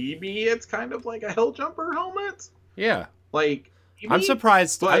maybe it's kind of like a Helljumper helmet. Yeah. Like, I'm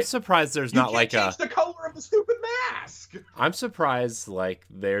surprised there's not like change the color of the stupid mask. I'm surprised like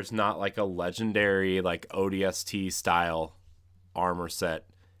there's not like a legendary like ODST style armor set,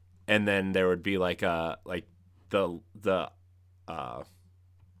 and then there would be like a like the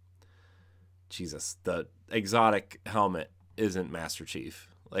exotic helmet isn't Master Chief.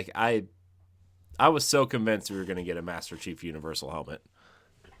 Like I was so convinced we were going to get a Master Chief Universal helmet.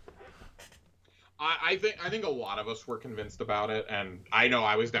 I think a lot of us were convinced about it, and I know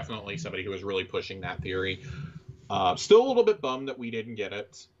I was definitely somebody who was really pushing that theory. Still a little bit bummed that we didn't get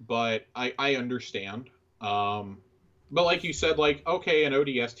it, but I understand. But like you said, like, okay, an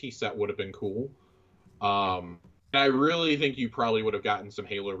ODST set would have been cool. I really think you probably would have gotten some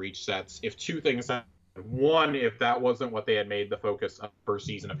Halo Reach sets if 2 things happened. One, if that wasn't what they had made the focus of the first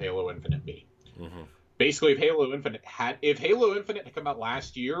season of Halo Infinite be. Mm-hmm. Basically, if Halo Infinite had come out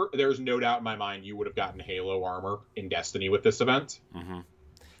last year, there's no doubt in my mind you would have gotten Halo armor in Destiny with this event. Mm-hmm.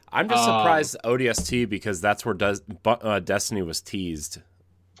 I'm just surprised ODST because that's where Destiny was teased.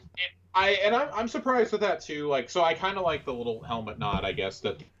 I'm surprised with that too. Like, so I kind of like the little helmet nod, I guess,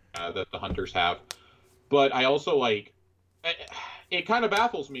 that the Hunters have, but I also like it kind of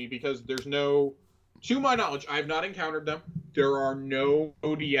baffles me because there's no To my knowledge, I have not encountered them. There are no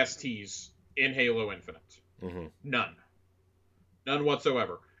ODSTs in Halo Infinite. Mm-hmm. None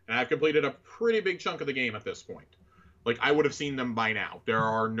whatsoever. And I've completed a pretty big chunk of the game at this point. Like, I would have seen them by now. There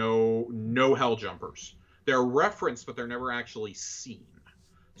are no hell jumpers. They're referenced, but they're never actually seen.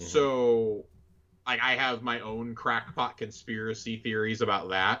 Mm-hmm. So, like, I have my own crackpot conspiracy theories about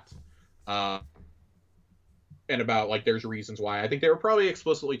that. And about, like, there's reasons why. I think they were probably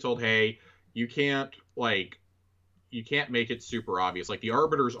explicitly told, hey, you can't make it super obvious. Like, the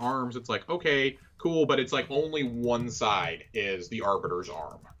Arbiter's arms, it's like, okay, cool, but it's like only one side is the Arbiter's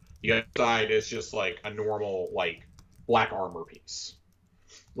arm. The other side is just like a normal, like, black armor piece.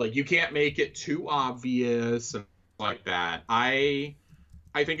 Like, you can't make it too obvious and like that. I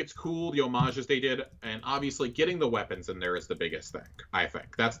think it's cool, the homages they did, and obviously getting the weapons in there is the biggest thing, I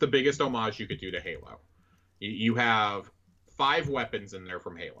think. That's the biggest homage you could do to Halo. You have 5 weapons in there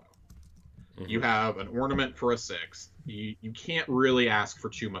from Halo. Mm-hmm. You have an ornament for a 6th. You can't really ask for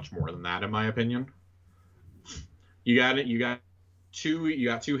too much more than that, in my opinion. You got 2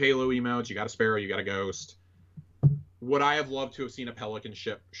 Halo emotes, you got a Sparrow, you got a Ghost. Would I have loved to have seen a Pelican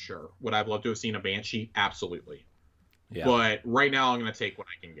ship? Sure. Would I have loved to have seen a Banshee? Absolutely. Yeah. But right now I'm going to take what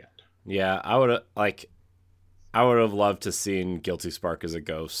I can get. Yeah, I would have loved to seen Guilty Spark as a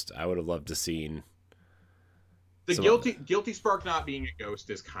Ghost. I would have loved to seen the Guilty Spark not being a ghost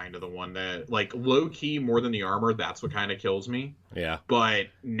is kind of the one that, like, low key more than the armor, that's what kind of kills me. Yeah. But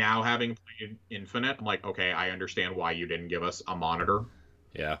now having played Infinite, I'm like, okay, I understand why you didn't give us a monitor.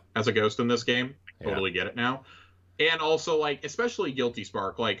 Yeah. As a ghost in this game. I totally get it now. And also, like, especially Guilty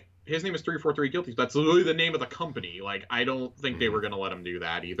Spark, like, his name is 343 Guilty. That's literally the name of the company. Like, I don't think they were going to let him do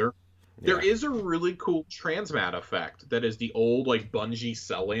that either. Yeah. There is a really cool transmat effect that is the old, like, Bungie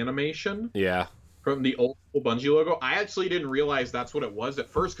cell animation. Yeah. From the old Bungie logo. I actually didn't realize that's what it was at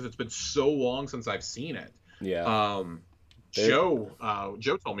first because it's been so long since I've seen it. Yeah. Joe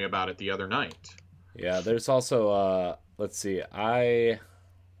told me about it the other night. Yeah, there's also let's see,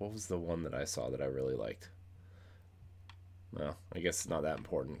 what was the one that I saw that I really liked? Well, I guess it's not that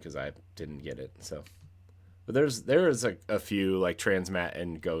important because I didn't get it. So, but there is a few like Transmat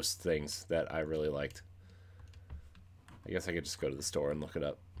and Ghost things that I really liked. I guess I could just go to the store and look it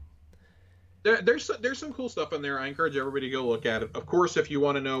up. There's some cool stuff in there. I encourage everybody to go look at it. Of course, if you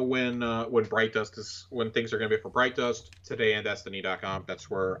want to know when Bright Dust is, when things are going to be for Bright Dust, todayandDestiny.com. That's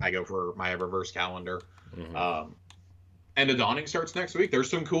where I go for my Eververse calendar. Mm-hmm. And the Dawning starts next week. There's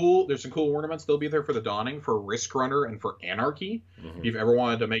some cool ornaments. They'll be there for the Dawning, for Risk Runner, and for Anarchy. Mm-hmm. If you've ever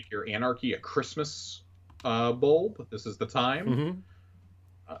wanted to make your Anarchy a Christmas bulb, this is the time. Mm-hmm.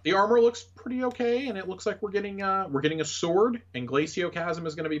 The armor looks pretty okay, and it looks like we're getting a sword, and Glacio Chasm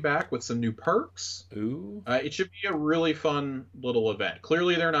is going to be back with some new perks. Ooh. It should be a really fun little event.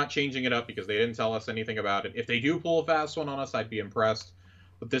 Clearly, they're not changing it up because they didn't tell us anything about it. If they do pull a fast one on us, I'd be impressed.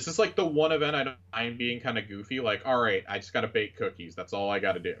 But this is like the one event I don't mind being kind of goofy. Like, all right, I just got to bake cookies. That's all I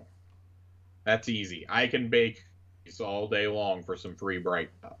got to do. That's easy. I can bake cookies all day long for some free Bright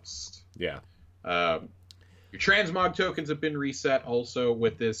Dust. Yeah. Your transmog tokens have been reset also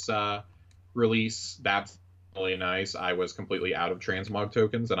with this release. That's really nice. I was completely out of transmog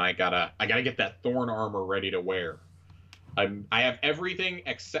tokens, and I gotta get that Thorn armor ready to wear. I have everything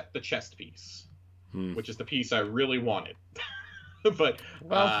except the chest piece, which is the piece I really wanted. But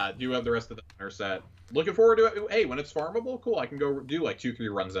do have the rest of the inner set. Looking forward to it. Hey, when it's farmable, cool. I can go do like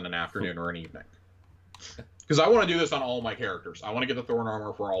 2-3 runs in an afternoon or an evening. Because I want to do this on all my characters. I want to get the Thorn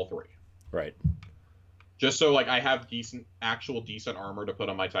armor for all 3. Right. Just so, like, I have decent armor to put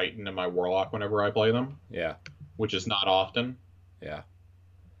on my Titan and my Warlock whenever I play them. Yeah. Which is not often. Yeah.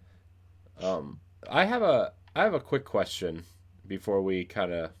 I have a quick question before we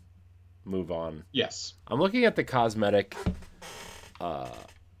kind of move on. Yes. I'm looking at the cosmetic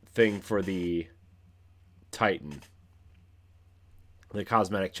thing for the Titan. The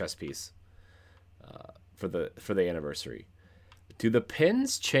cosmetic chest piece for the anniversary. Do the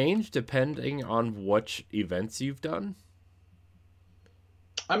pins change depending on which events you've done?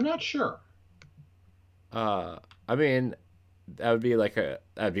 I'm not sure. I mean, that'd be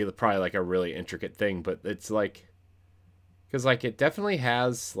probably like a really intricate thing, but it's like, because like it definitely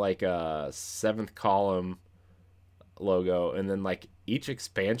has like a 7th column logo, and then like each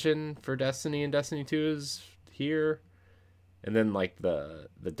expansion for Destiny and Destiny 2 is here. And then, like, the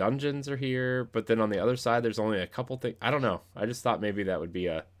dungeons are here, but then on the other side, there's only a couple things. I don't know. I just thought maybe that would be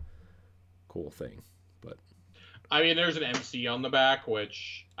a cool thing. But I mean, there's an MC on the back,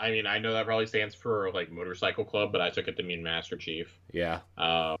 which, I mean, I know that probably stands for, like, Motorcycle Club, but I took it to mean Master Chief. Yeah.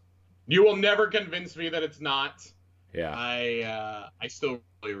 You will never convince me that it's not. Yeah. I still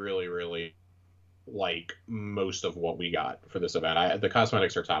really, really, really like most of what we got for this event. The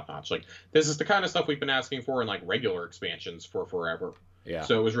cosmetics are top notch. Like this is the kind of stuff we've been asking for in like regular expansions for forever. Yeah.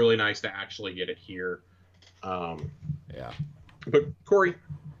 So it was really nice to actually get it here. Yeah. But Corey,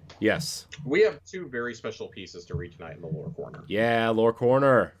 Yes. we have two very special pieces to read tonight in the lore corner. Yeah, lore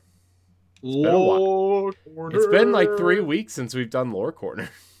corner. Lore corner. It's been like 3 weeks since we've done lore corner.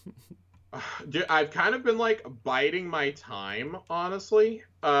 Dude, I've kind of been like biding my time, honestly.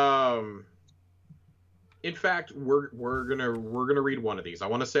 In fact, we're gonna read one of these. I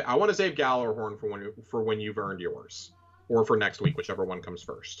want to save Gallarhorn for when you've earned yours, or for next week, whichever one comes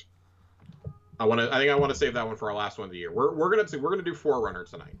first. I think I want to save that one for our last one of the year. We're gonna do Forerunner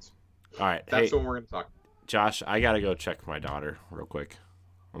tonight. All right, that's the one we're gonna talk. Josh, I gotta go check my daughter real quick.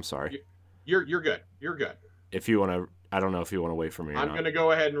 I'm sorry. You're good. You're good. If you want to, I don't know if you want to wait for me. I'm gonna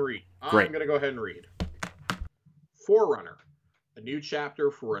go ahead and read. Great. I'm gonna go ahead and read. Forerunner, a new chapter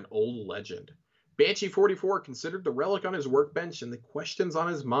for an old legend. Banshee 44 considered the relic on his workbench and the questions on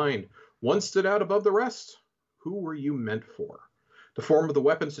his mind. One stood out above the rest. Who were you meant for? The form of the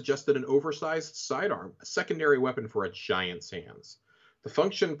weapon suggested an oversized sidearm, a secondary weapon for a giant's hands. The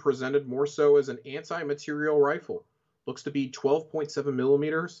function presented more so as an anti-material rifle. Looks to be 12.7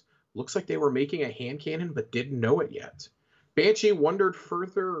 millimeters. Looks like they were making a hand cannon but didn't know it yet. Banshee wondered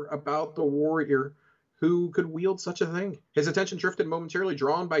further about the warrior who could wield such a thing. His attention drifted momentarily,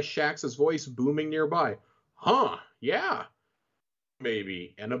 drawn by Shax's voice booming nearby. Huh, yeah.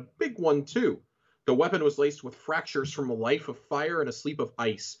 Maybe, and a big one too. The weapon was laced with fractures from a life of fire and a sleep of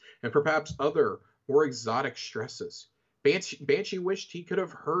ice, and perhaps other, more exotic stresses. Banshee wished he could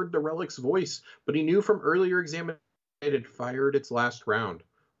have heard the relic's voice, but he knew from earlier examination it had fired its last round.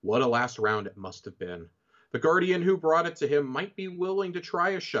 What a last round it must have been. The guardian who brought it to him might be willing to try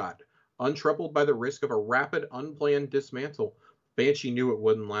a shot. Untroubled by the risk of a rapid, unplanned dismantle, Banshee knew it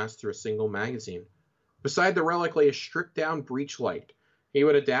wouldn't last through a single magazine. Beside the relic lay a stripped-down breech light. He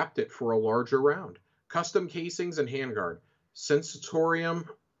would adapt it for a larger round. Custom casings and handguard, sensorium,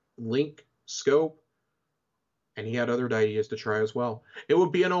 link, scope, and he had other ideas to try as well. It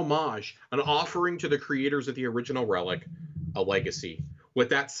would be an homage, an offering to the creators of the original relic, a legacy. With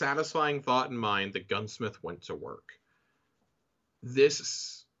that satisfying thought in mind, the gunsmith went to work.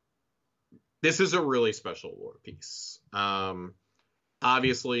 This is a really special lore piece.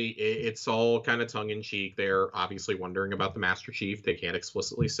 Obviously, it's all kind of tongue-in-cheek. They're obviously wondering about the Master Chief. They can't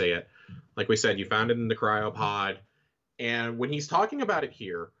explicitly say it. Like we said, you found it in the cryopod. And when he's talking about it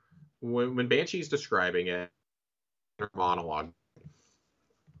here, when Banshee's describing it in her monologue,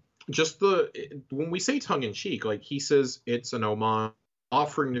 when we say tongue-in-cheek, like he says it's an homage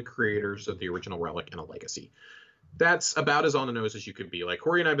offering to creators of the original relic and a legacy. That's about as on the nose as you could be. Like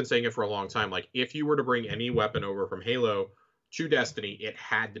Corey and I have been saying it for a long time. Like if you were to bring any weapon over from Halo to Destiny, it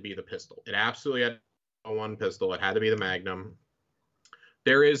had to be the pistol. It absolutely had one pistol. It had to be the Magnum.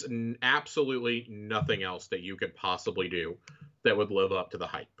 There is absolutely nothing else that you could possibly do that would live up to the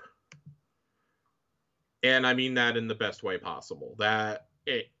hype. And I mean that in the best way possible.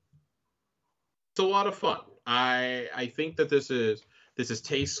 It's a lot of fun. I think that this is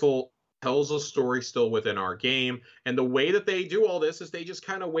tasteful, tells a story still within our game. And the way that they do all this is they just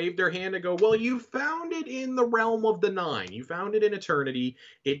kind of wave their hand and go, well, you found it in the realm of the Nine. You found it in Eternity.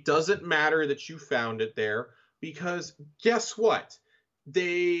 It doesn't matter that you found it there, because guess what?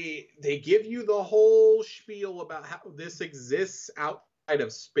 They give you the whole spiel about how this exists outside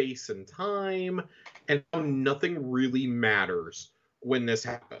of space and time, and how nothing really matters when this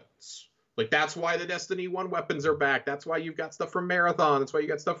happens. Like, that's why the Destiny 1 weapons are back. That's why you've got stuff from Marathon. That's why you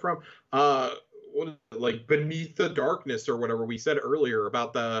got stuff from, like, Beneath the Darkness or whatever we said earlier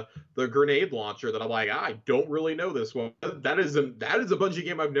about the grenade launcher that I'm like, I don't really know this one. That is a Bungie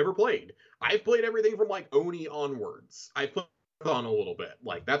game I've never played. I've played everything from, like, Oni onwards. I've played Marathon a little bit.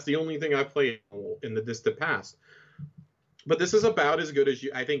 Like, that's the only thing I've played in the distant past. But this is about as good as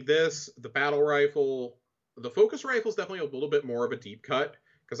you... I think the battle rifle... The focus rifle is definitely a little bit more of a deep cut.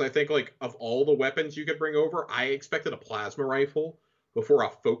 Because I think, like, of all the weapons you could bring over, I expected a plasma rifle before a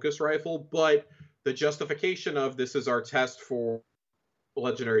focus rifle. But the justification of this is our test for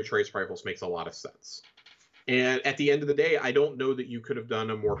legendary trace rifles makes a lot of sense. And at the end of the day, I don't know that you could have done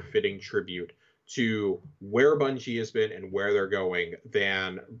a more fitting tribute to where Bungie has been and where they're going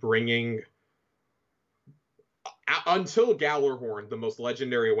than bringing... Until Gallarhorn, the most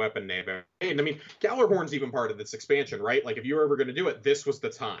legendary weapon name ever. And I mean, Gallarhorn's even part of this expansion, right? Like, if you were ever going to do it, this was the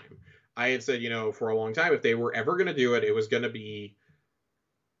time. I had said, for a long time, if they were ever going to do it, it was going to be...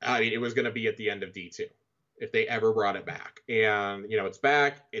 it was going to be at the end of D2, if they ever brought it back. And, it's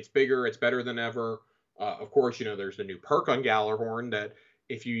back, it's bigger, it's better than ever. Of course, there's the new perk on Gallarhorn that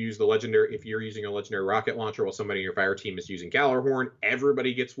if you're using a legendary rocket launcher while somebody in your fire team is using Gallarhorn,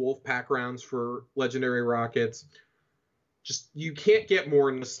 everybody gets wolf pack rounds for legendary rockets. Just, you can't get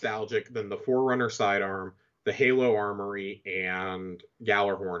more nostalgic than the Forerunner sidearm, the Halo Armory, and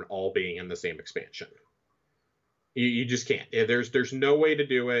Gallarhorn all being in the same expansion. You just can't. There's no way to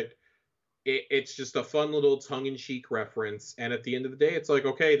do it. It's just a fun little tongue-in-cheek reference, and at the end of the day, it's like,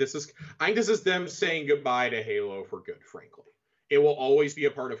 okay, I think this is them saying goodbye to Halo for good, frankly. It will always be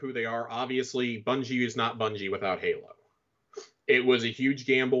a part of who they are. Obviously, Bungie is not Bungie without Halo. It was a huge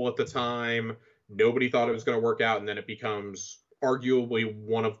gamble at the time. Nobody thought it was going to work out, and then it becomes arguably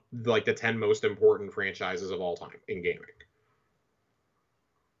one of like the 10 most important franchises of all time in gaming.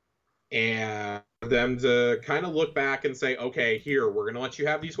 And for them to kind of look back and say, okay, here, we're going to let you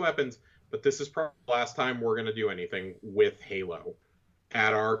have these weapons, but this is probably the last time we're going to do anything with Halo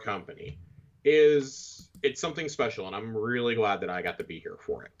at our company, it's something special, and I'm really glad that I got to be here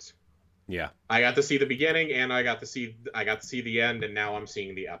for it. Yeah. I got to see the beginning, and I got to see the end, and now I'm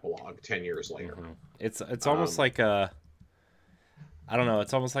seeing the epilogue 10 years later. Mm-hmm. It's almost like I don't know,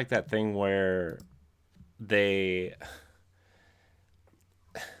 it's almost like that thing where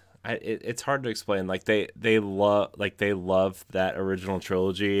it's hard to explain. Like they love that original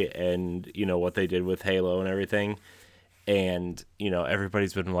trilogy, and you know what they did with Halo and everything, and you know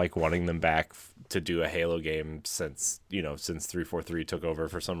everybody's been like wanting them back to do a Halo game since 343 took over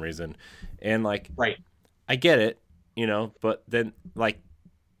for some reason, and like right, I get it, you know, but then like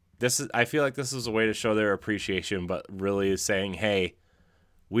I feel like this is a way to show their appreciation, but really saying, hey,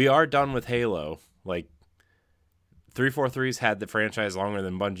 we are done with Halo. Like 343's had the franchise longer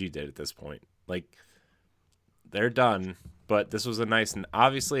than Bungie did at this point. Like, they're done, but this was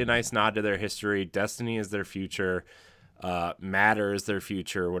obviously a nice nod to their history. Destiny is their future. Matter is their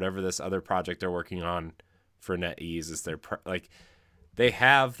future. Whatever this other project they're working on for NetEase is they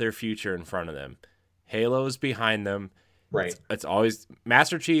have their future in front of them. Halo is behind them. Right. It's always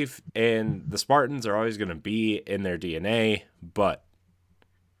Master Chief and the Spartans are always going to be in their DNA, but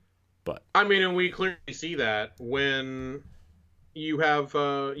I mean, and we clearly see that when you have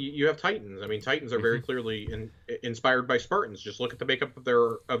Titans. I mean, Titans are very clearly inspired by Spartans. Just look at the makeup of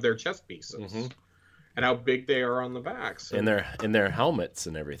their chest pieces and how big they are on the backs, and their helmets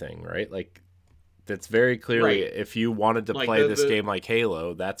and everything, right? Like that's very clearly if you wanted to play this game like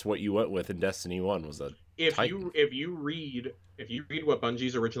Halo, that's what you went with in Destiny 1 was a Titan. If you read what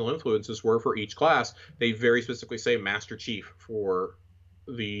Bungie's original influences were for each class, they very specifically say Master Chief for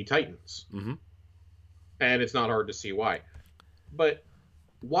the Titans. And it's not hard to see why. But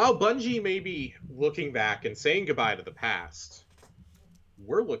while Bungie may be looking back and saying goodbye to the past,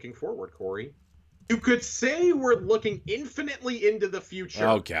 we're looking forward, Corey. You could say we're looking infinitely into the future.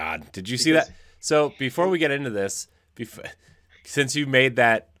 Oh, God. Did you see that? So before we get into this, since you made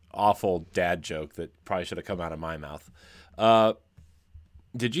that awful dad joke that probably should have come out of my mouth,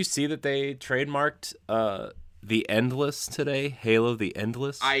 did you see that they trademarked The Endless today? Halo The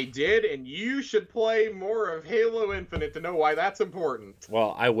Endless? I did, and you should play more of Halo Infinite to know why that's important.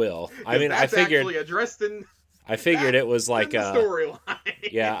 Well, I will. I mean, that's actually addressed in... I figured it was like a storyline.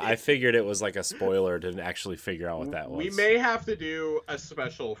 Yeah, I figured it was like a spoiler to actually figure out what that was. We may have to do a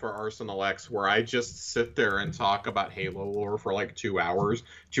special for Arsenal X where I just sit there and talk about Halo lore for like 2 hours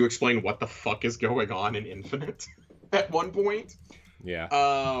to explain what the fuck is going on in Infinite at one point. Yeah.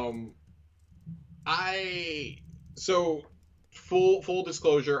 So full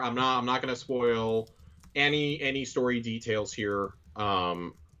disclosure, I'm not going to spoil any story details here.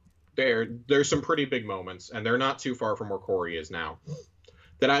 There's some pretty big moments, and they're not too far from where Corey is now,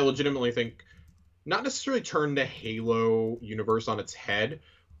 that I legitimately think not necessarily turn the Halo universe on its head,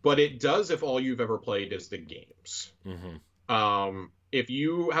 but it does if all you've ever played is the games. If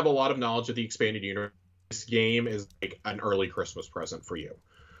you have a lot of knowledge of the expanded universe, this game is like an early Christmas present for you.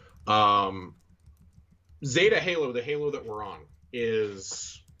 Zeta Halo, the Halo that we're on,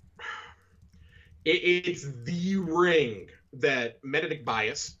 it's the ring that Menedik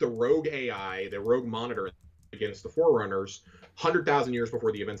Bias, the rogue AI, the rogue monitor against the Forerunners, 100,000 years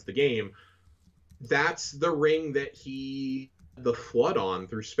before the events of the game, that's the ring that he the Flood on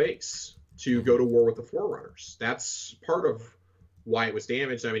through space to go to war with the Forerunners. That's part of why it was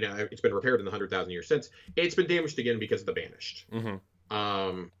damaged. I mean, it's been repaired in the 100,000 years since. It's been damaged again because of the Banished.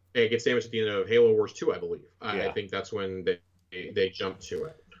 It gets damaged at the end of Halo Wars 2, I believe. I think that's when they jumped to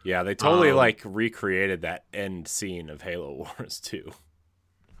it. Yeah, they totally recreated that end scene of Halo Wars 2.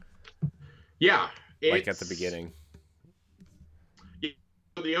 Yeah, like at the beginning.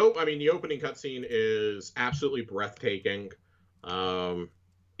 The opening cutscene is absolutely breathtaking.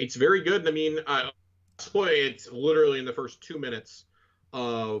 It's very good. I mean, it's literally in the first 2 minutes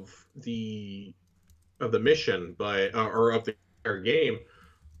of the mission, but or of the entire game,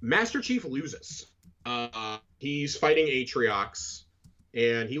 Master Chief loses. He's fighting Atriox,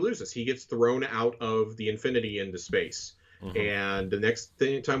 and he loses. He gets thrown out of the Infinity into space. Mm-hmm. And the next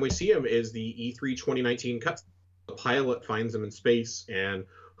time we see him is the E3 2019 cut. The pilot finds him in space and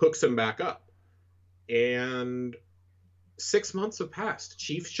hooks him back up. And 6 months have passed.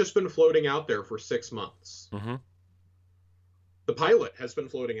 Chief's just been floating out there for 6 months. Mm-hmm. The pilot has been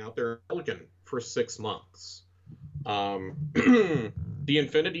floating out there in Pelican for 6 months. The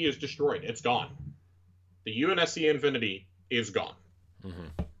Infinity is destroyed. It's gone. The UNSC Infinity is gone.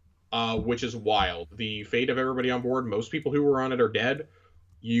 Mm-hmm. Which is wild. The fate of everybody on board, most people who were on it are dead.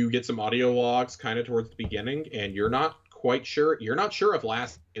 You get some audio logs kind of towards the beginning, and you're not quite sure. You're not sure if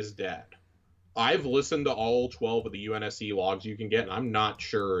Lasky is dead. I've listened to all 12 of the UNSC logs you can get, and I'm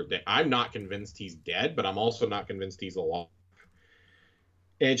not convinced he's dead, but I'm also not convinced he's alive.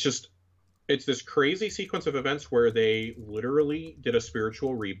 And it's this crazy sequence of events where they literally did a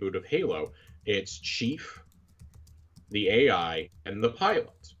spiritual reboot of Halo. It's Chief, the AI, and the pilot.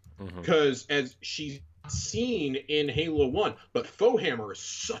 Because as she's seen in Halo 1, but Foehammer is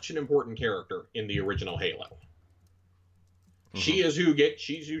such an important character in the original Halo. Mm-hmm.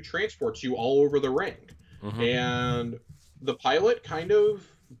 She's who transports you all over the ring. Mm-hmm. And the pilot kind of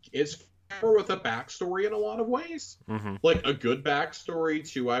is with a backstory in a lot of ways. Mm-hmm. Like a good backstory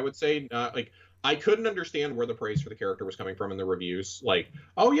too, I would say. I couldn't understand where the praise for the character was coming from in the reviews. Like,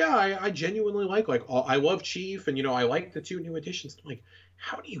 oh yeah, I genuinely I love Chief, and I like the 2 new additions. I'm like,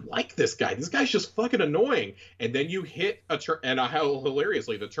 how do you like this guy? This guy's just fucking annoying. And then you hit how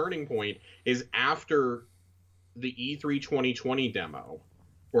hilariously the turning point is after the E3 2020 demo,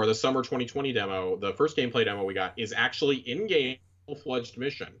 or the summer 2020 demo. The first gameplay demo we got is actually in-game, full-fledged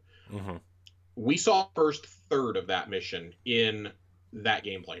mission. Mm-hmm. We saw the first third of that mission in that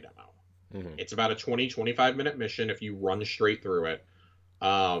gameplay demo. Mm-hmm. It's about a 20-25 minute mission if you run straight through it.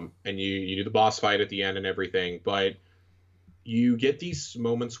 And you do the boss fight at the end and everything, but you get these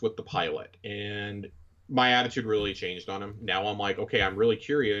moments with the pilot, and my attitude really changed on him. Now I'm like, okay, I'm really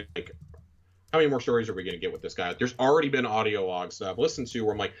curious, like, how many more stories are we going to get with this guy? There's already been audio logs that I've listened to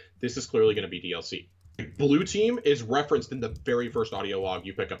where I'm like, this is clearly going to be DLC. Blue Team is referenced in the very first audio log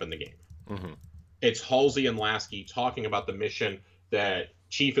you pick up in the game. Mm-hmm. It's Halsey and Lasky talking about the mission that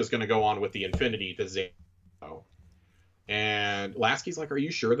Chief is going to go on with the Infinity to Zero. And Lasky's like, are you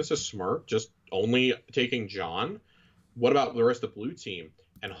sure this is smart? Just only taking John? What about the rest of Blue Team?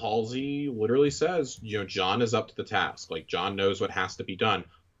 And Halsey literally says, John is up to the task. Like, John knows what has to be done.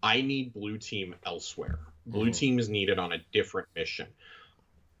 I need Blue Team elsewhere. Blue Team is needed on a different mission.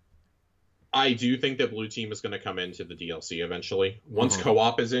 I do think that Blue Team is going to come into the DLC eventually. Once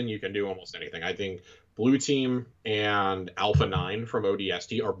co-op is in, you can do almost anything. I think Blue Team and Alpha 9 from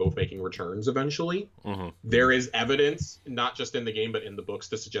ODST are both making returns eventually. Mm-hmm. There is evidence, not just in the game, but in the books,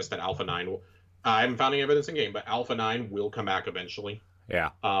 to suggest that Alpha 9 will... I haven't found any evidence in game, but Alpha 9 will come back eventually. Yeah.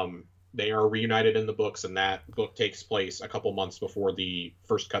 They are reunited in the books, and that book takes place a couple months before the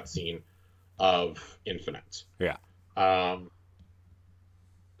first cutscene of Infinite. Yeah.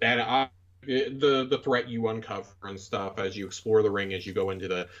 The threat you uncover and stuff as you explore the ring, as you go into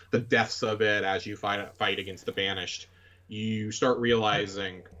the depths of it, as you fight against the Banished, you start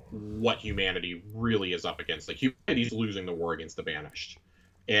realizing what humanity really is up against. Like, humanity's losing the war against the Banished.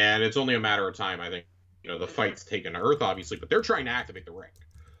 And it's only a matter of time, I think. The fight's taken Earth, obviously, but they're trying to activate the ring.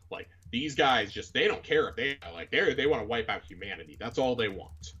 Like, these guys they don't care if they want to wipe out humanity. That's all they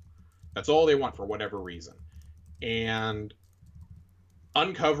want. That's all they want for whatever reason. And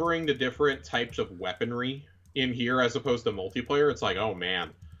uncovering the different types of weaponry in here as opposed to multiplayer, it's like, oh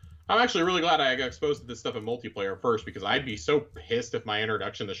man. I'm actually really glad I got exposed to this stuff in multiplayer first, because I'd be so pissed if my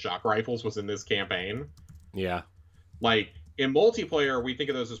introduction to shock rifles was in this campaign. Yeah. Like, in multiplayer, we think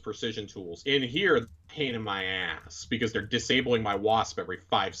of those as precision tools. In here, pain in my ass, because they're disabling my Wasp every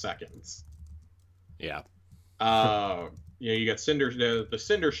 5 seconds. Yeah. You got Cinder. The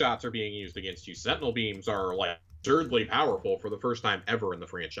Cinder shots are being used against you. Sentinel beams are, like, absurdly powerful for the first time ever in the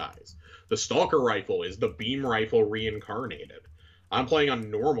franchise. The Stalker rifle is the beam rifle reincarnated. I'm playing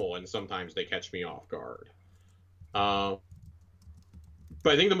on normal, and sometimes they catch me off guard.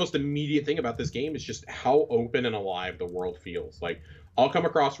 But I think the most immediate thing about this game is just how open and alive the world feels. Like, I'll come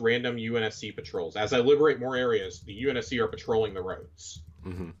across random UNSC patrols. As I liberate more areas, the UNSC are patrolling the roads.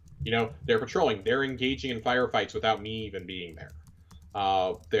 Mm-hmm. They're patrolling. They're engaging in firefights without me even being there.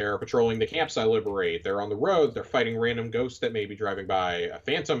 They're patrolling the camps I liberate. They're on the road. They're fighting random ghosts that may be driving by.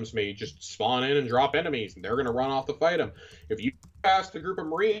 Phantoms may just spawn in and drop enemies, and they're going to run off to fight them. If you past a group of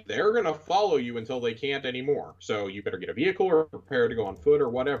Marines, they're going to follow you until they can't anymore. So you better get a vehicle or prepare to go on foot or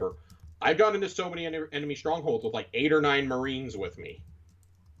whatever. I've gone into so many enemy strongholds with like 8 or 9 Marines with me.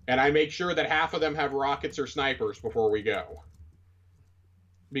 And I make sure that half of them have rockets or snipers before we go.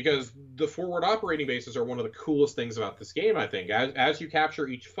 Because the forward operating bases are one of the coolest things about this game, I think. As you capture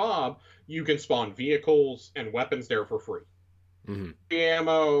each fob, you can spawn vehicles and weapons there for free. Mm-hmm.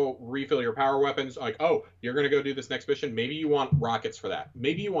 Ammo, refill your power weapons. Like, oh, you're going to go do this next mission. Maybe you want rockets for that.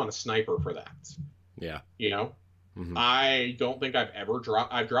 Maybe you want a sniper for that. Yeah. You know? Mm-hmm. I don't think I've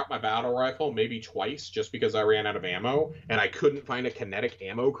dropped my battle rifle maybe twice just because I ran out of ammo and I couldn't find a kinetic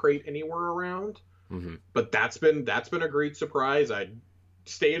ammo crate anywhere around. Mm-hmm. But that's been a great surprise. I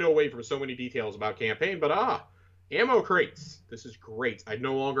stayed away from so many details about campaign, but ammo crates. This is great. I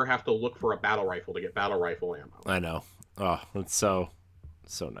no longer have to look for a battle rifle to get battle rifle ammo. I know. Oh, it's so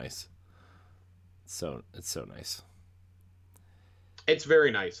nice. It's so nice. It's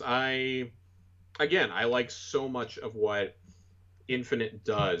very nice. I like so much of what Infinite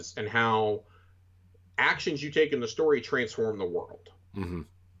does and how actions you take in the story transform the world. Mm-hmm.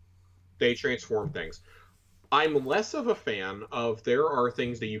 They transform things. I'm less of a fan of there are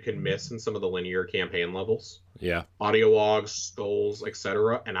things that you can miss in some of the linear campaign levels. Yeah. Audio logs, skulls,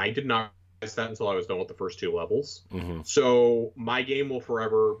 etc. And I did not realize that until I was done with the first 2 levels. Mm-hmm. So my game will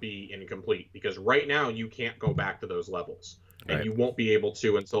forever be incomplete because right now you can't go back to those levels. And right. You won't be able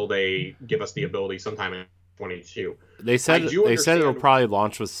to until they give us the ability sometime in 2022. They said it'll probably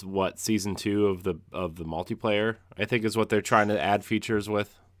launch with season 2 of the multiplayer, I think is what they're trying to add features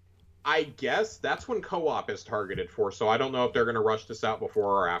with. I guess that's when co-op is targeted for, so I don't know if they're going to rush this out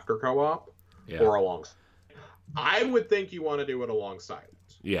before or after co-op or alongside. I would think you want to do it alongside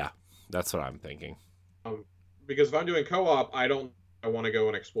it. Yeah, that's what I'm thinking. Because if I'm doing co-op, I want to go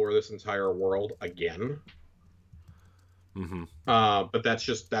and explore this entire world again. Mm-hmm. But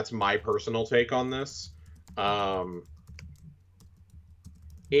that's my personal take on this.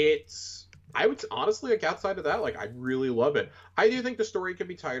 I would honestly, like, outside of that, like, I really love it. I do think the story could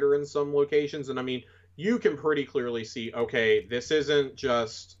be tighter in some locations, and I mean, you can pretty clearly see, okay, this isn't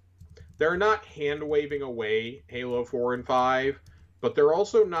just, they're not hand-waving away Halo 4 and 5, but they're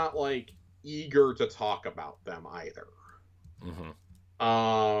also not, like, eager to talk about them either.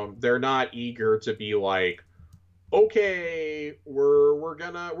 Mm-hmm. They're not eager to be like, okay, we're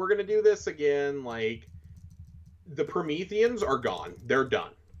gonna do this again. Like, the Prometheans are gone. They're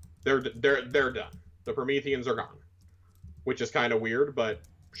done. They're done. The Prometheans are gone, which is kind of weird, but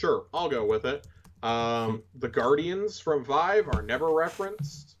sure, I'll go with it. The Guardians from 5 are never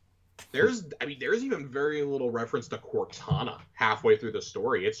referenced. There's even very little reference to Cortana halfway through the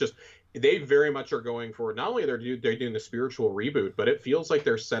story. It's just they very much are going for, not only they're doing the spiritual reboot, but it feels like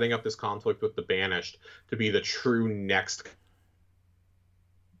they're setting up this conflict with the Banished to be the true next.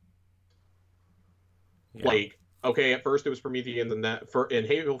 Yeah. Like, okay, at first it was Prometheans, and in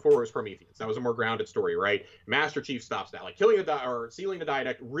Halo 4 it was Prometheans. That was a more grounded story, right? Master Chief stops that. Like, sealing the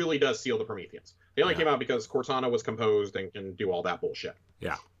Didact really does seal the Prometheans. They only came out because Cortana was composed and can do all that bullshit.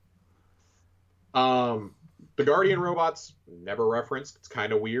 Yeah. The Guardian robots, never referenced. It's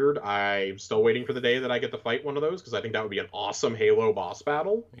kind of weird. I'm still waiting for the day that I get to fight one of those, because I think that would be an awesome Halo boss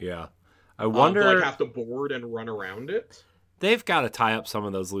battle. Yeah. I wonder... to, like, have to board and run around it. They've got to tie up some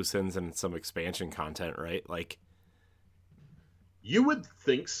of those loose ends in some expansion content, right? Like... You would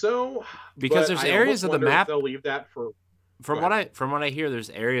think so, because there's areas of the map they'll leave that for. From what I hear, there's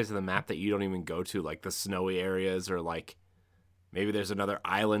areas of the map that you don't even go to, like the snowy areas, or like maybe there's another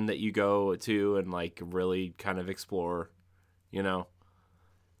island that you go to and like really kind of explore. You know,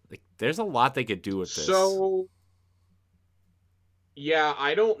 like there's a lot they could do with this. So, yeah,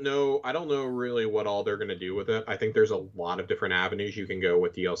 I don't know really what all they're gonna do with it. I think there's a lot of different avenues you can go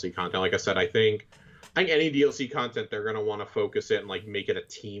with DLC content. Like I said, I think any DLC content, they're going to want to focus it and like make it a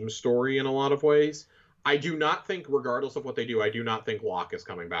team story in a lot of ways. I do not think, regardless of what they do, I do not think Locke is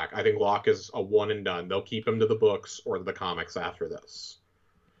coming back. I think Locke is a one and done. They'll keep him to the books or the comics after this.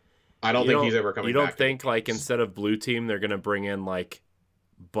 I don't think he's ever coming back. You don't think, like, instead of Blue Team, they're going to bring in, like,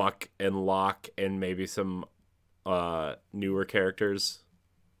 Buck and Locke and maybe some newer characters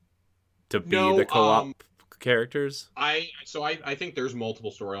to be the co-op characters? I think there's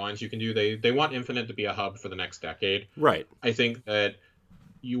multiple storylines you can do. They want Infinite to be a hub for the next decade. Right. I think that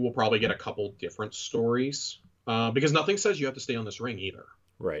you will probably get a couple different stories because nothing says you have to stay on this ring either.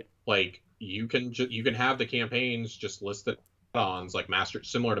 Right. Like, you can have the campaigns just listed add-ons like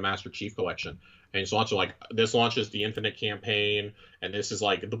similar to Master Chief Collection. And it's launching like this launches the Infinite campaign, and this is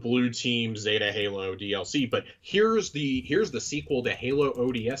like the Blue Team Zeta Halo DLC. But here's the sequel to Halo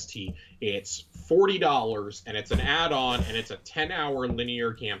ODST. It's $40, and it's an add-on, and it's a 10-hour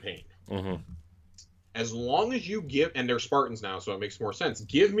linear campaign. Mm-hmm. As long as you give, and they're Spartans now, so it makes more sense.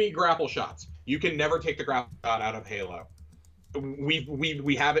 Give me grapple shots. You can never take the grapple shot out of Halo.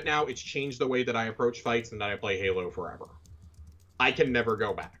 We have it now. It's changed the way that I approach fights and that I play Halo forever. I can never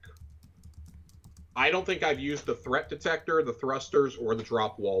go back. I don't think I've used the threat detector, the thrusters, or the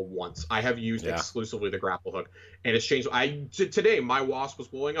drop wall once. I have used exclusively the grapple hook, and it's changed. Today, my Wasp was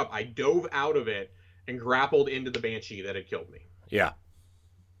blowing up. I dove out of it and grappled into the Banshee that had killed me. Yeah.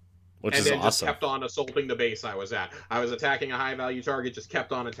 Which is awesome. Just kept on assaulting the base I was at. I was attacking a high-value target, just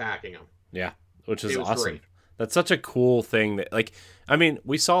kept on attacking them. Yeah, which is awesome. Great. That's such a cool thing that, like, I mean,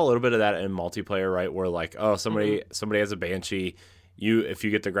 we saw a little bit of that in multiplayer, right? Where like, oh, somebody has a Banshee. If you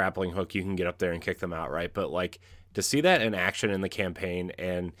get the grappling hook, you can get up there and kick them out, right? But like to see that in action in the campaign,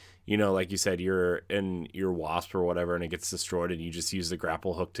 and you know, like you said, you're in your Wasp or whatever, and it gets destroyed, and you just use the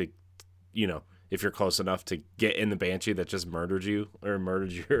grapple hook to, you know, if you're close enough to get in the Banshee that just murdered you or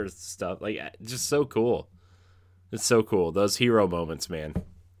murdered your stuff, like just so cool. It's so cool. Those hero moments, man.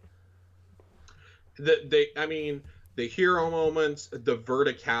 The hero moments, the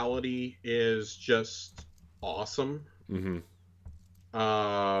verticality is just awesome. Mm-hmm.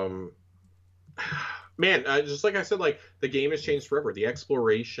 Man, just like I said, like the game has changed forever. The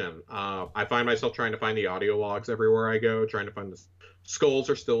exploration, I find myself trying to find the audio logs everywhere I go, trying to find the skulls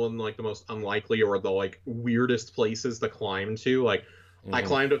are still in like the most unlikely or the like weirdest places to climb to. Like I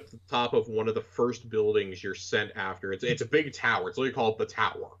climbed up to the top of one of the first buildings you're sent after. It's a big tower. It's literally called the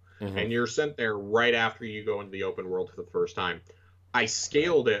Tower. And you're sent there right after you go into the open world for the first time. I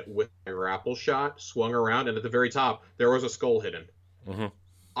scaled it with my grapple shot, swung around, and at the very top, there was a skull hidden. Mm-hmm.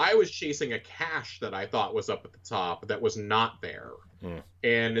 I was chasing a cache that I thought was up at the top that was not there.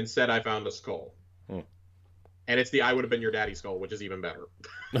 And instead I found a skull. And it's the I Would Have Been Your Daddy skull, which is even better.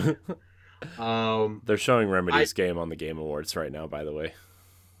 They're showing Remedy's game on the Game Awards right now, by the way.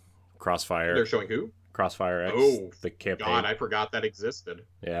 Crossfire. They're showing who? Crossfire X. Oh, the campaign. God, I forgot that existed.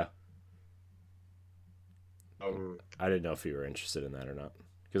 Yeah. I didn't know if you were interested in that or not.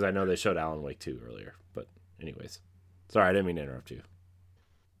 Because I know they showed Alan Wake 2 earlier. But anyways. Sorry, I didn't mean to interrupt you.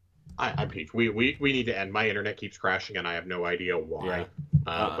 I'm Peach. We need to end. My internet keeps crashing, and I have no idea why.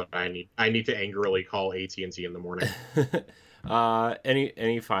 Yeah. But I need to angrily call AT&T in the morning.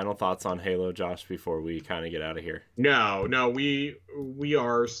 Any final thoughts on Halo, Josh, before we kind of get out of here? No. We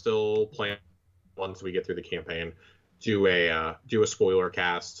are still planning once we get through the campaign, do a spoiler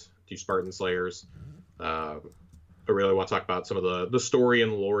cast, do Spartan Slayers. I really want to talk about some of the story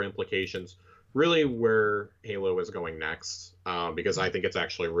and lore implications. Really where Halo is going next, because I think it's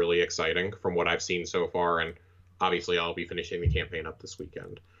actually really exciting from what I've seen so far, and obviously I'll be finishing the campaign up this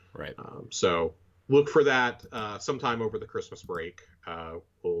weekend. Right. So look for that sometime over the Christmas break.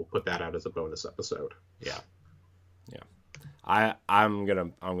 We'll put that out as a bonus episode. Yeah. I'm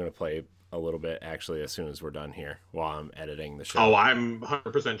gonna play a little bit actually as soon as we're done here while I'm editing the show. Oh, I'm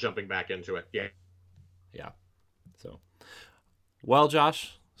 100% jumping back into it. Yeah. So, well,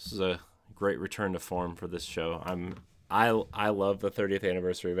 Josh, this is a great return to form for this show. I love the 30th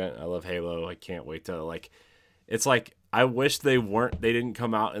anniversary event. I love Halo. I can't wait to it's like I wish they didn't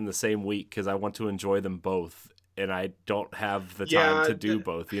come out in the same week because I want to enjoy them both and I don't have the time to do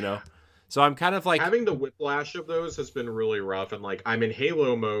both, you know? So I'm kind of like having the whiplash of those has been really rough, and like I'm in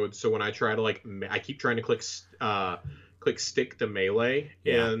Halo mode, so when I try to I keep trying to click stick to melee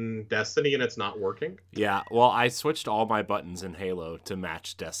in Destiny, and it's not working. Yeah, well, I switched all my buttons in Halo to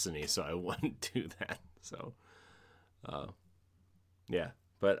match Destiny, so I wouldn't do that. So, yeah,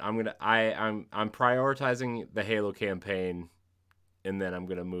 but I'm prioritizing the Halo campaign, and then I'm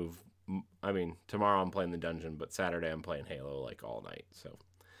gonna move. I mean, tomorrow I'm playing the dungeon, but Saturday I'm playing Halo like all night. So,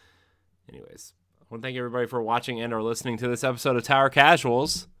 anyways, I want to thank everybody for watching and or listening to this episode of Tower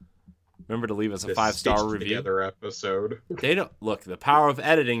Casuals. Remember to leave us a 5-star review. Episode. They don't look the power of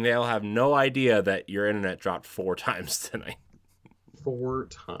editing. They'll have no idea that your internet dropped 4 times tonight. 4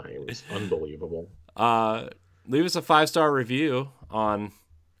 times, unbelievable. Leave us a 5-star review on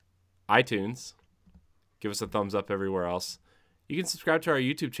iTunes. Give us a thumbs up everywhere else. You can subscribe to our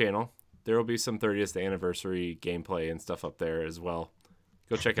YouTube channel. There will be some 30th anniversary gameplay and stuff up there as well.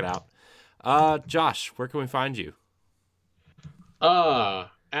 Go check it out. Josh, where can we find you?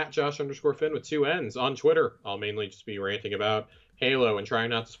 At Josh_Finn with 2 N's on Twitter. I'll mainly just be ranting about Halo and trying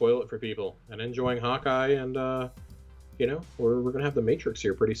not to spoil it for people and enjoying Hawkeye and we're gonna have the Matrix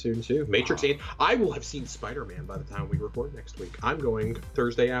here pretty soon too. Matrix 8. I will have seen Spider-Man by the time we record next week. I'm going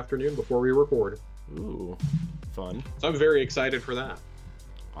Thursday afternoon before we record. Ooh, fun. So I'm very excited for that.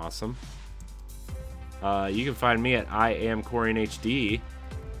 Awesome. You can find me at I am CorianHD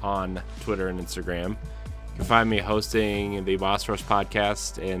on Twitter and Instagram. You can find me hosting the Boss Rush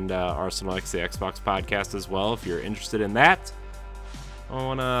podcast and Arsenal X, the Xbox podcast as well, if you're interested in that. I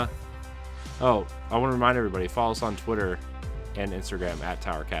want to remind everybody, follow us on Twitter and Instagram at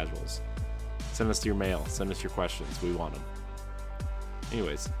Tower Casuals. Send us your mail. Send us your questions. We want them.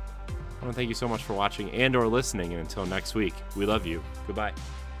 Anyways, I want to thank you so much for watching and or listening. And until next week, we love you. Goodbye.